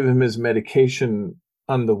doesn't give him his medication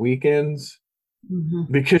on the weekends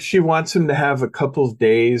because she wants him to have a couple of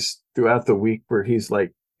days throughout the week where he's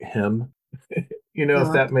like him,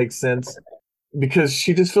 if that makes sense. Because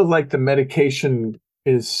she just feels like the medication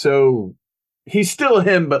is so, he's still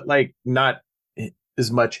him, but like not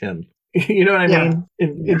as much him. You know what I mean?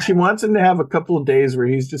 And she wants him to have a couple of days where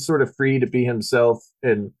he's just sort of free to be himself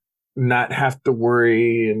and not have to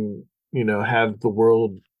worry and, have the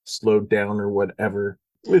world slowed down or whatever,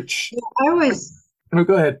 which go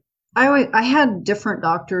ahead. I had different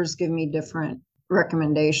doctors give me different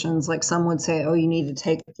recommendations. Like, some would say, you need to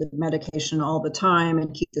take the medication all the time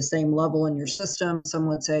and keep the same level in your system. Some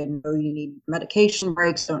would say, no, you need medication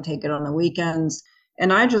breaks, don't take it on the weekends.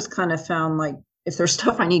 And I just kind of found, like, if there's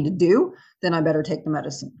stuff I need to do, then I better take the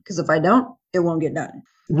medicine, because if I don't, it won't get done.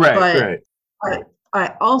 Right.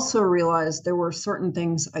 I also realized there were certain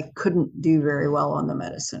things I couldn't do very well on the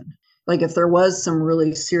medicine. Like, if there was some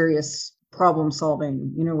really serious problem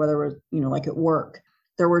solving, whether it was, like at work,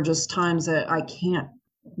 there were just times that I can't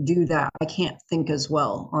do that. I can't think as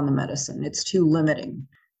well on the medicine. It's too limiting.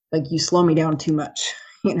 Like you slow me down too much,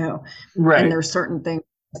 and Right. there's certain things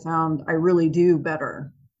I found I really do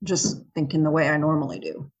better just thinking the way I normally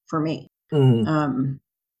do for me. Mhm.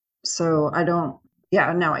 So I don't,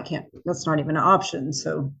 now I can't, that's not even an option.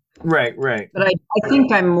 So, Right. but I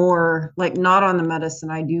think I'm more like not on the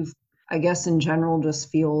medicine. I do, I guess in general,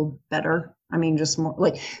 just feel better. I mean, just more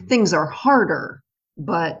like things are harder,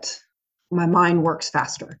 but my mind works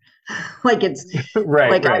faster. Like it's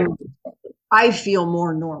Right. like I feel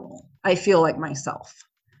more normal. I feel like myself.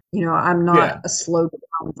 I'm not Yeah. a slowed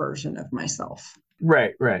down version of myself.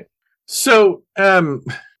 Right. So,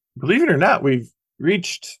 believe it or not, we've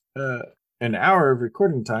reached an hour of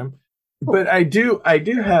recording time, but I do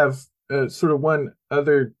have sort of one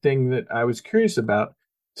other thing that I was curious about.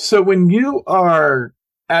 So when you are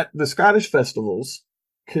at the Scottish festivals,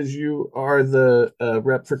 because you are the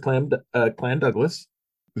rep for Clan Douglas,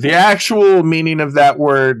 the actual meaning of that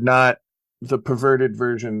word, not the perverted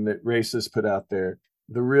version that racists put out there,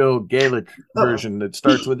 the real Gaelic version that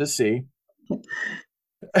starts with a C.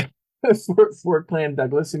 for Clan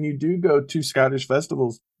Douglas, and you do go to Scottish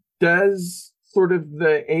festivals. Does sort of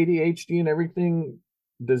the ADHD and everything,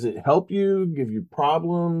 does it help you, give you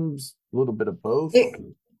problems, a little bit of both?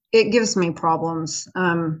 It gives me problems.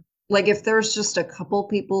 Like if there's just a couple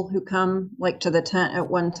people who come like to the tent at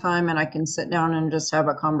one time and I can sit down and just have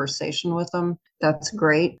a conversation with them, that's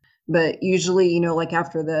great. But usually, like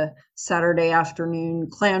after the Saturday afternoon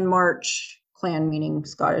clan march, clan meaning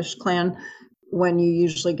Scottish clan, when you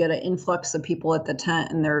usually get an influx of people at the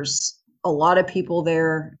tent and there's a lot of people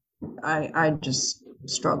there, I just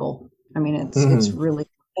struggle. I mean, it's really,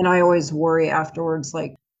 and I always worry afterwards,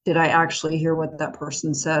 like, did I actually hear what that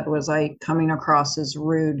person said? Was I coming across as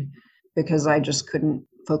rude because I just couldn't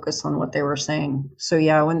focus on what they were saying? So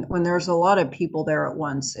yeah, when there's a lot of people there at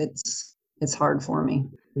once, it's hard for me.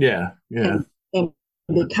 Yeah. And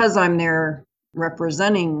because I'm there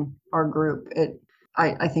representing our group,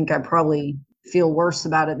 I think I probably feel worse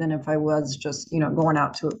about it than if I was just, going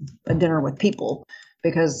out to a dinner with people,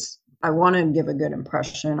 because I want to give a good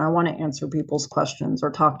impression. I want to answer people's questions or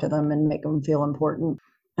talk to them and make them feel important.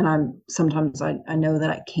 And sometimes I know that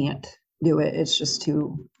I can't do it. It's just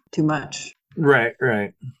too much. Right.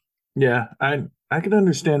 Yeah, I can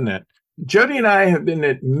understand that. Jody and I have been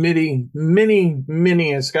at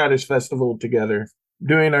many a Scottish festival together,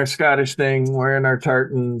 doing our Scottish thing, wearing our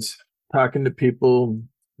tartans, talking to people,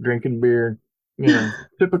 drinking beer,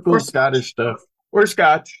 typical Scottish stuff. Or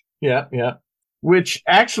Scotch. Yeah. Which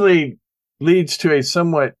actually leads to a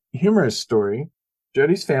somewhat humorous story.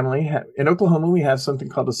 Jody's family, in Oklahoma, we have something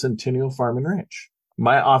called a Centennial Farm and Ranch.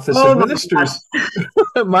 My office administers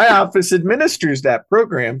that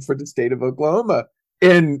program for the state of Oklahoma.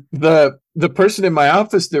 And the person in my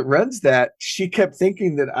office that runs that, she kept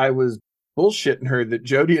thinking that I was bullshitting her, that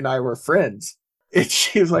Jody and I were friends. And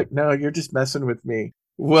she was like, no, you're just messing with me.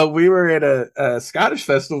 Well, we were at a Scottish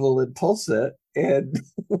festival in Tulsa, and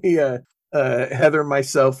we, Heather,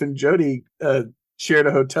 myself, and Jody shared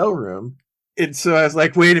a hotel room. And so I was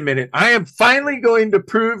like, wait a minute, I am finally going to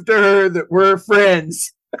prove to her that we're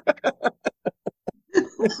friends.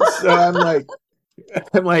 So I'm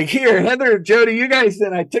like, here, Heather, Jody, you guys,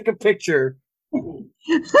 then I took a picture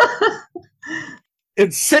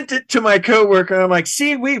and sent it to my coworker. I'm like,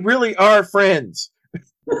 see, we really are friends.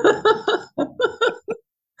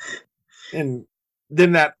 And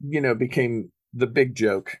then that, became the big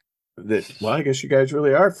joke that, well, I guess you guys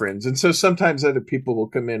really are friends. And so sometimes other people will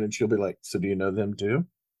come in and she'll be like, so do you know them too?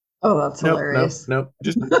 Oh, that's hilarious. Nope.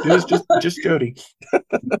 Just Jody.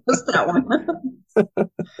 Just that one.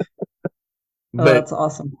 But, that's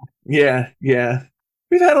awesome. Yeah.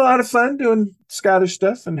 We've had a lot of fun doing Scottish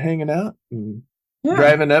stuff and hanging out and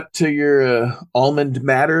driving up to your almond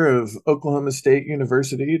mater of Oklahoma State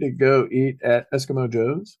University to go eat at Eskimo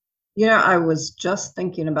Joe's. Yeah, I was just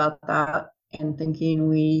thinking about that and thinking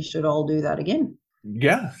we should all do that again.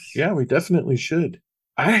 Yeah, we definitely should.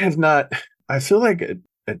 I have not, I feel like a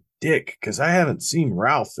dick because I haven't seen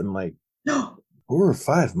Ralph in like 4 or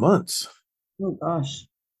 5 months. Oh, gosh.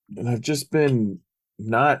 And I've just been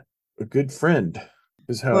not a good friend,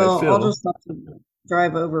 is how I feel. I'll just have to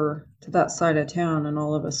drive over to that side of town and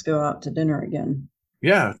all of us go out to dinner again.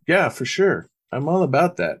 Yeah, for sure. I'm all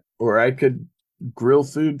about that. Or I could grill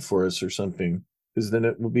food for us or something, because then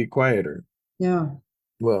it will be quieter. Yeah.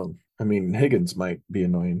 Well, I mean, Higgins might be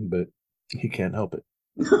annoying, but he can't help it.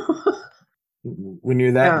 When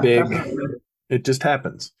you're that big, definitely. It just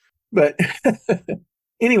happens. But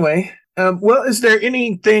anyway, well, is there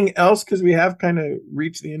anything else? Because we have kind of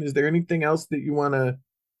reached the end. Is there anything else that you want to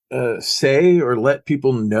say or let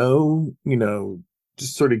people know,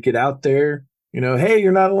 just sort of get out there, hey,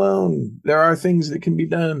 you're not alone. There are things that can be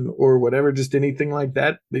done or whatever, just anything like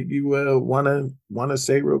that you want to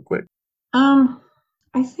say real quick?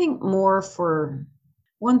 I think more for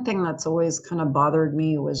one thing that's always kind of bothered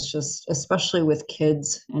me was just, especially with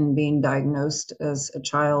kids and being diagnosed as a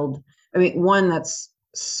child. I mean, one that's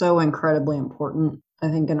so incredibly important. I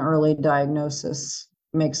think an early diagnosis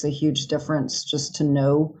makes a huge difference just to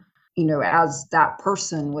know, as that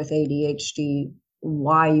person with ADHD,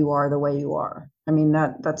 why you are the way you are. I mean,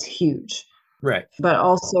 that's huge. Right. But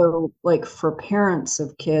also, like, for parents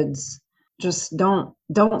of kids, just don't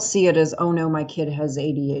see it as, oh no, my kid has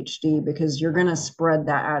ADHD, because you're going to spread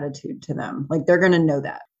that attitude to them. Like, they're going to know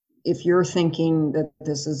that. If you're thinking that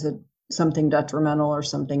this is something detrimental or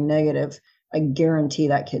something negative, I guarantee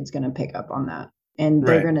that kid's going to pick up on that. And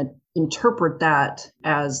they're going to interpret that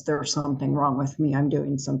as there's something wrong with me. I'm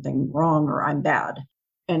doing something wrong, or I'm bad.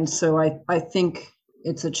 And so I think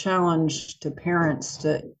it's a challenge to parents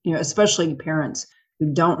to, especially parents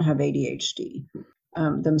who don't have ADHD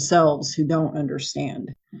themselves, who don't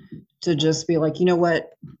understand, to just be like, you know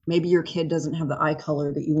what, maybe your kid doesn't have the eye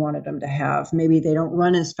color that you wanted them to have. Maybe they don't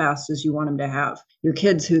run as fast as you want them to have. Your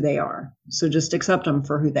kid's who they are. So just accept them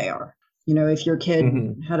for who they are. If your kid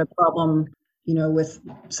had a problem, with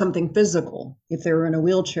something physical, if they were in a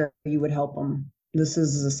wheelchair, you would help them. This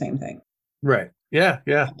is the same thing. Right. Yeah.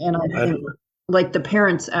 Yeah. And I think like the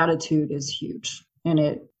parents' attitude is huge,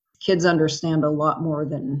 and kids understand a lot more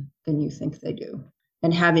than you think they do.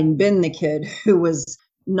 And having been the kid who was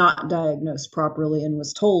not diagnosed properly and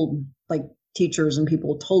was told, like, teachers and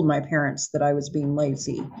people told my parents that I was being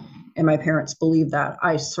lazy, and my parents believed that,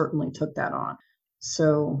 I certainly took that on.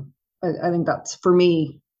 So I think that's, for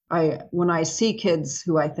me, when I see kids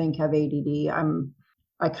who I think have ADD,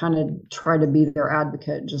 I kind of try to be their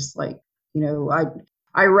advocate, just like,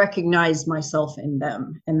 I recognize myself in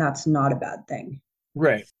them, and that's not a bad thing.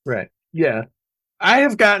 Right. Yeah. I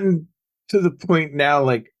have gotten to the point now,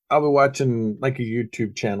 like, I'll be watching like a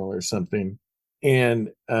YouTube channel or something. And,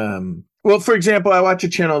 well, for example, I watch a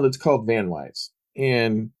channel that's called VanWise,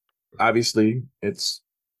 and obviously it's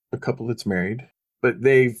a couple that's married, but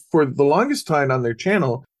they, for the longest time on their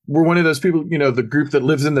channel, were one of those people, the group that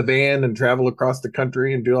lives in the van and travel across the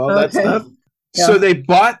country and do all that stuff. Yeah. So they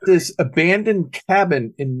bought this abandoned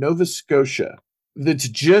cabin in Nova Scotia that's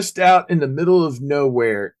just out in the middle of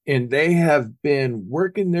nowhere, and they have been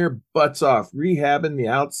working their butts off, rehabbing the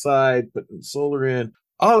outside, putting solar in,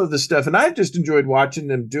 all of the stuff. And I just enjoyed watching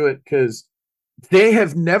them do it, because they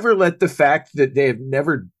have never let the fact that they have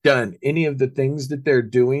never done any of the things that they're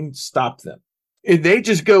doing stop them. And they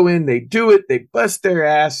just go in, they do it, they bust their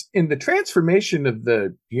ass. In the transformation of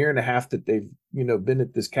the year and a half that they've, been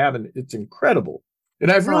at this cabin, it's incredible. And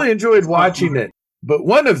I've really enjoyed watching it. But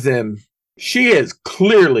one of them, she is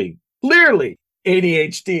clearly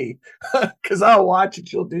ADHD, because I'll watch it.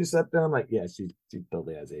 She'll do something. I'm like, yeah, she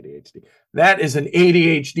totally has ADHD. That is an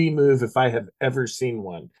ADHD move if I have ever seen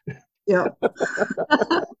one. Yeah.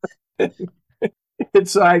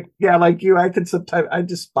 It's like, yeah, like you, I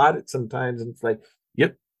just spot it sometimes, and it's like,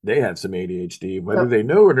 yep, they have some ADHD. Whether they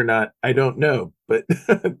know it or not, I don't know, but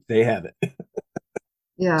they have it.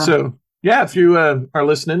 Yeah. So, yeah, if you are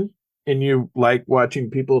listening and you like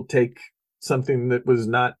watching people take something that was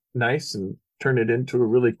not nice and turn it into a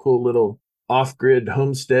really cool little off-grid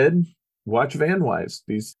homestead, watch VanWise.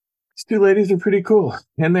 These two ladies are pretty cool,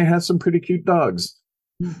 and they have some pretty cute dogs,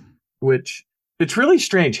 which it's really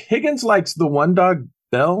strange. Higgins likes the one dog,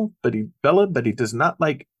 Bella, but he does not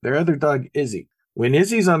like their other dog, Izzy. When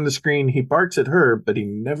Izzy's on the screen, he barks at her, but he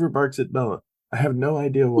never barks at Bella. I have no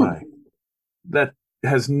idea why. That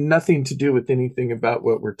has nothing to do with anything about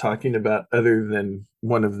what we're talking about, other than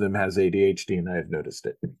one of them has ADHD, and I have noticed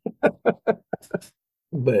it.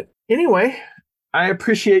 But anyway, I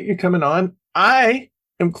appreciate you coming on. I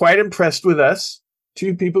am quite impressed with us,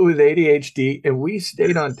 two people with ADHD, and we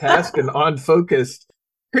stayed on task and on focus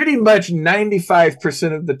pretty much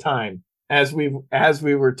 95% of the time as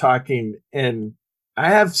we were talking. And I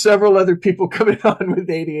have several other people coming on with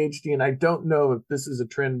ADHD, and I don't know if this is a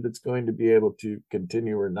trend that's going to be able to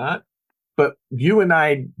continue or not. But you and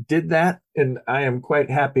I did that, and I am quite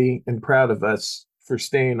happy and proud of us for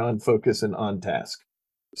staying on focus and on task.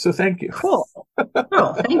 So thank you. Cool.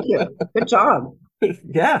 Oh, thank you. Good job.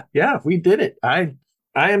 Yeah, we did it. I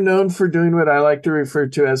am known for doing what I like to refer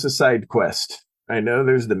to as a side quest. I know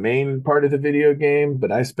there's the main part of the video game,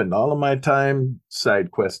 but I spend all of my time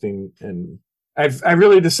side questing, and I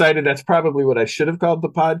really decided that's probably what I should have called the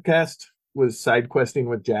podcast, was side questing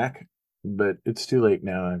with Jack, but it's too late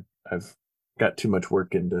now. I've got too much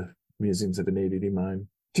work into Musings of an ADD Mind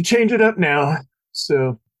to change it up now.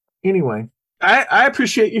 So anyway, I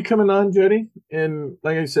appreciate you coming on, Jody. And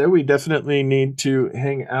like I said, we definitely need to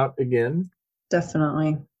hang out again.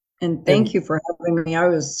 Definitely. And thank you for having me. I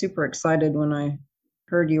was super excited when I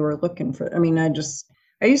heard you were looking for,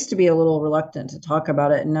 I used to be a little reluctant to talk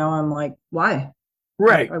about it. And now I'm like, why?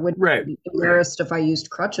 Right. I would be embarrassed if I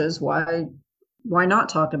used crutches. Why not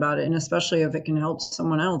talk about it? And especially if it can help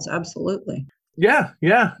someone else. Absolutely. Yeah.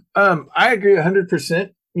 I agree 100%.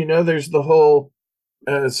 There's the whole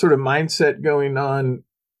sort of mindset going on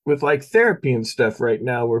with like therapy and stuff right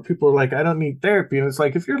now where people are like, I don't need therapy. And it's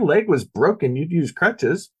like, if your leg was broken, you'd use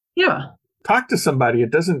crutches. Yeah. Talk to somebody.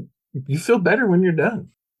 You feel better when you're done.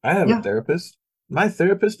 I have a therapist. My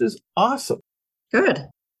therapist is awesome. Good.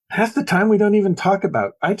 Half the time we don't even talk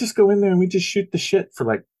about. I just go in there and we just shoot the shit for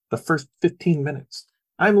like the first 15 minutes.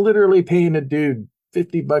 I'm literally paying a dude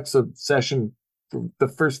 $50 a session for the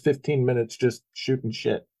first 15 minutes just shooting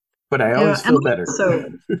shit. But I always feel better.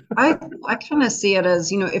 So I kind of see it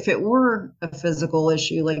as, if it were a physical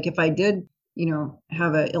issue, like if I did,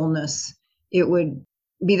 have an illness, it would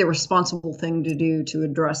be the responsible thing to do to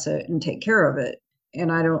address it and take care of it.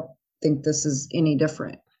 And I don't think this is any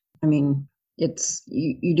different. I mean, it's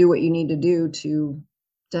you do what you need to do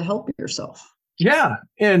to help yourself. Yeah.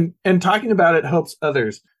 And talking about it helps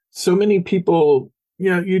others. So many people,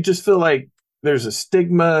 you just feel like there's a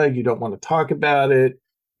stigma. You don't want to talk about it.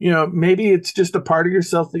 Maybe it's just a part of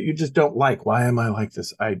yourself that you just don't like. Why am I like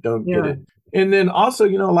this? I don't get it. And then also,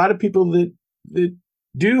 a lot of people that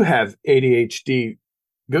do have ADHD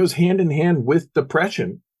goes hand in hand with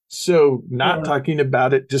depression. So not talking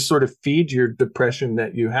about it just sort of feeds your depression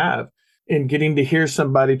that you have, and getting to hear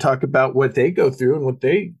somebody talk about what they go through and what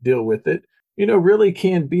they deal with it, really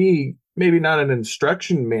can be maybe not an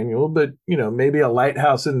instruction manual, but, maybe a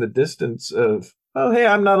lighthouse in the distance of, oh, hey,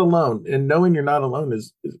 I'm not alone. And knowing you're not alone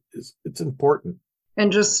is it's important.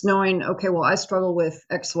 And just knowing, okay, well, I struggle with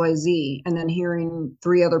XYZ, and then hearing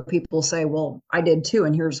 3 other people say, well, I did too,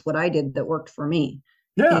 and here's what I did that worked for me.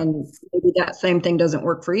 Yeah. And maybe that same thing doesn't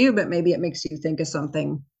work for you, but maybe it makes you think of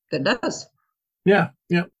something that does. Yeah.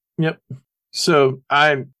 Yep. So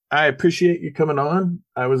I appreciate you coming on.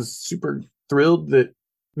 I was super thrilled that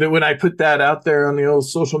when I put that out there on the old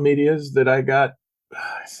social medias that I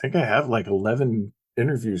think I have like 11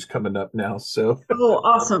 interviews coming up now. So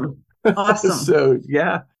awesome. So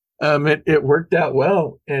yeah, it worked out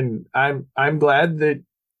well, and I'm glad that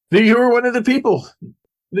you were one of the people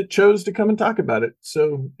that chose to come and talk about it.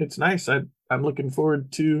 So it's nice. I'm looking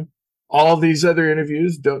forward to all these other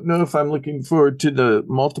interviews. Don't know if I'm looking forward to the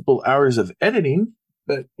multiple hours of editing,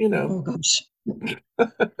 but oh gosh.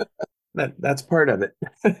 that's part of it.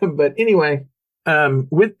 But anyway,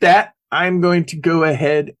 with that, I'm going to go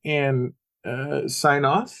ahead and sign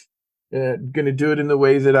off. Going to do it in the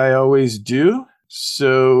way that I always do.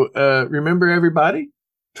 So remember, everybody,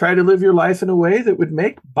 try to live your life in a way that would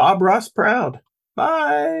make Bob Ross proud.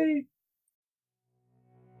 Bye.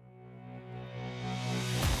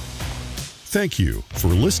 Thank you for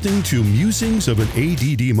listening to Musings of an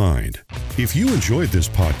ADD Mind. If you enjoyed this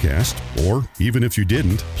podcast, or even if you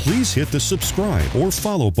didn't, please hit the subscribe or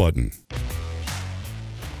follow button.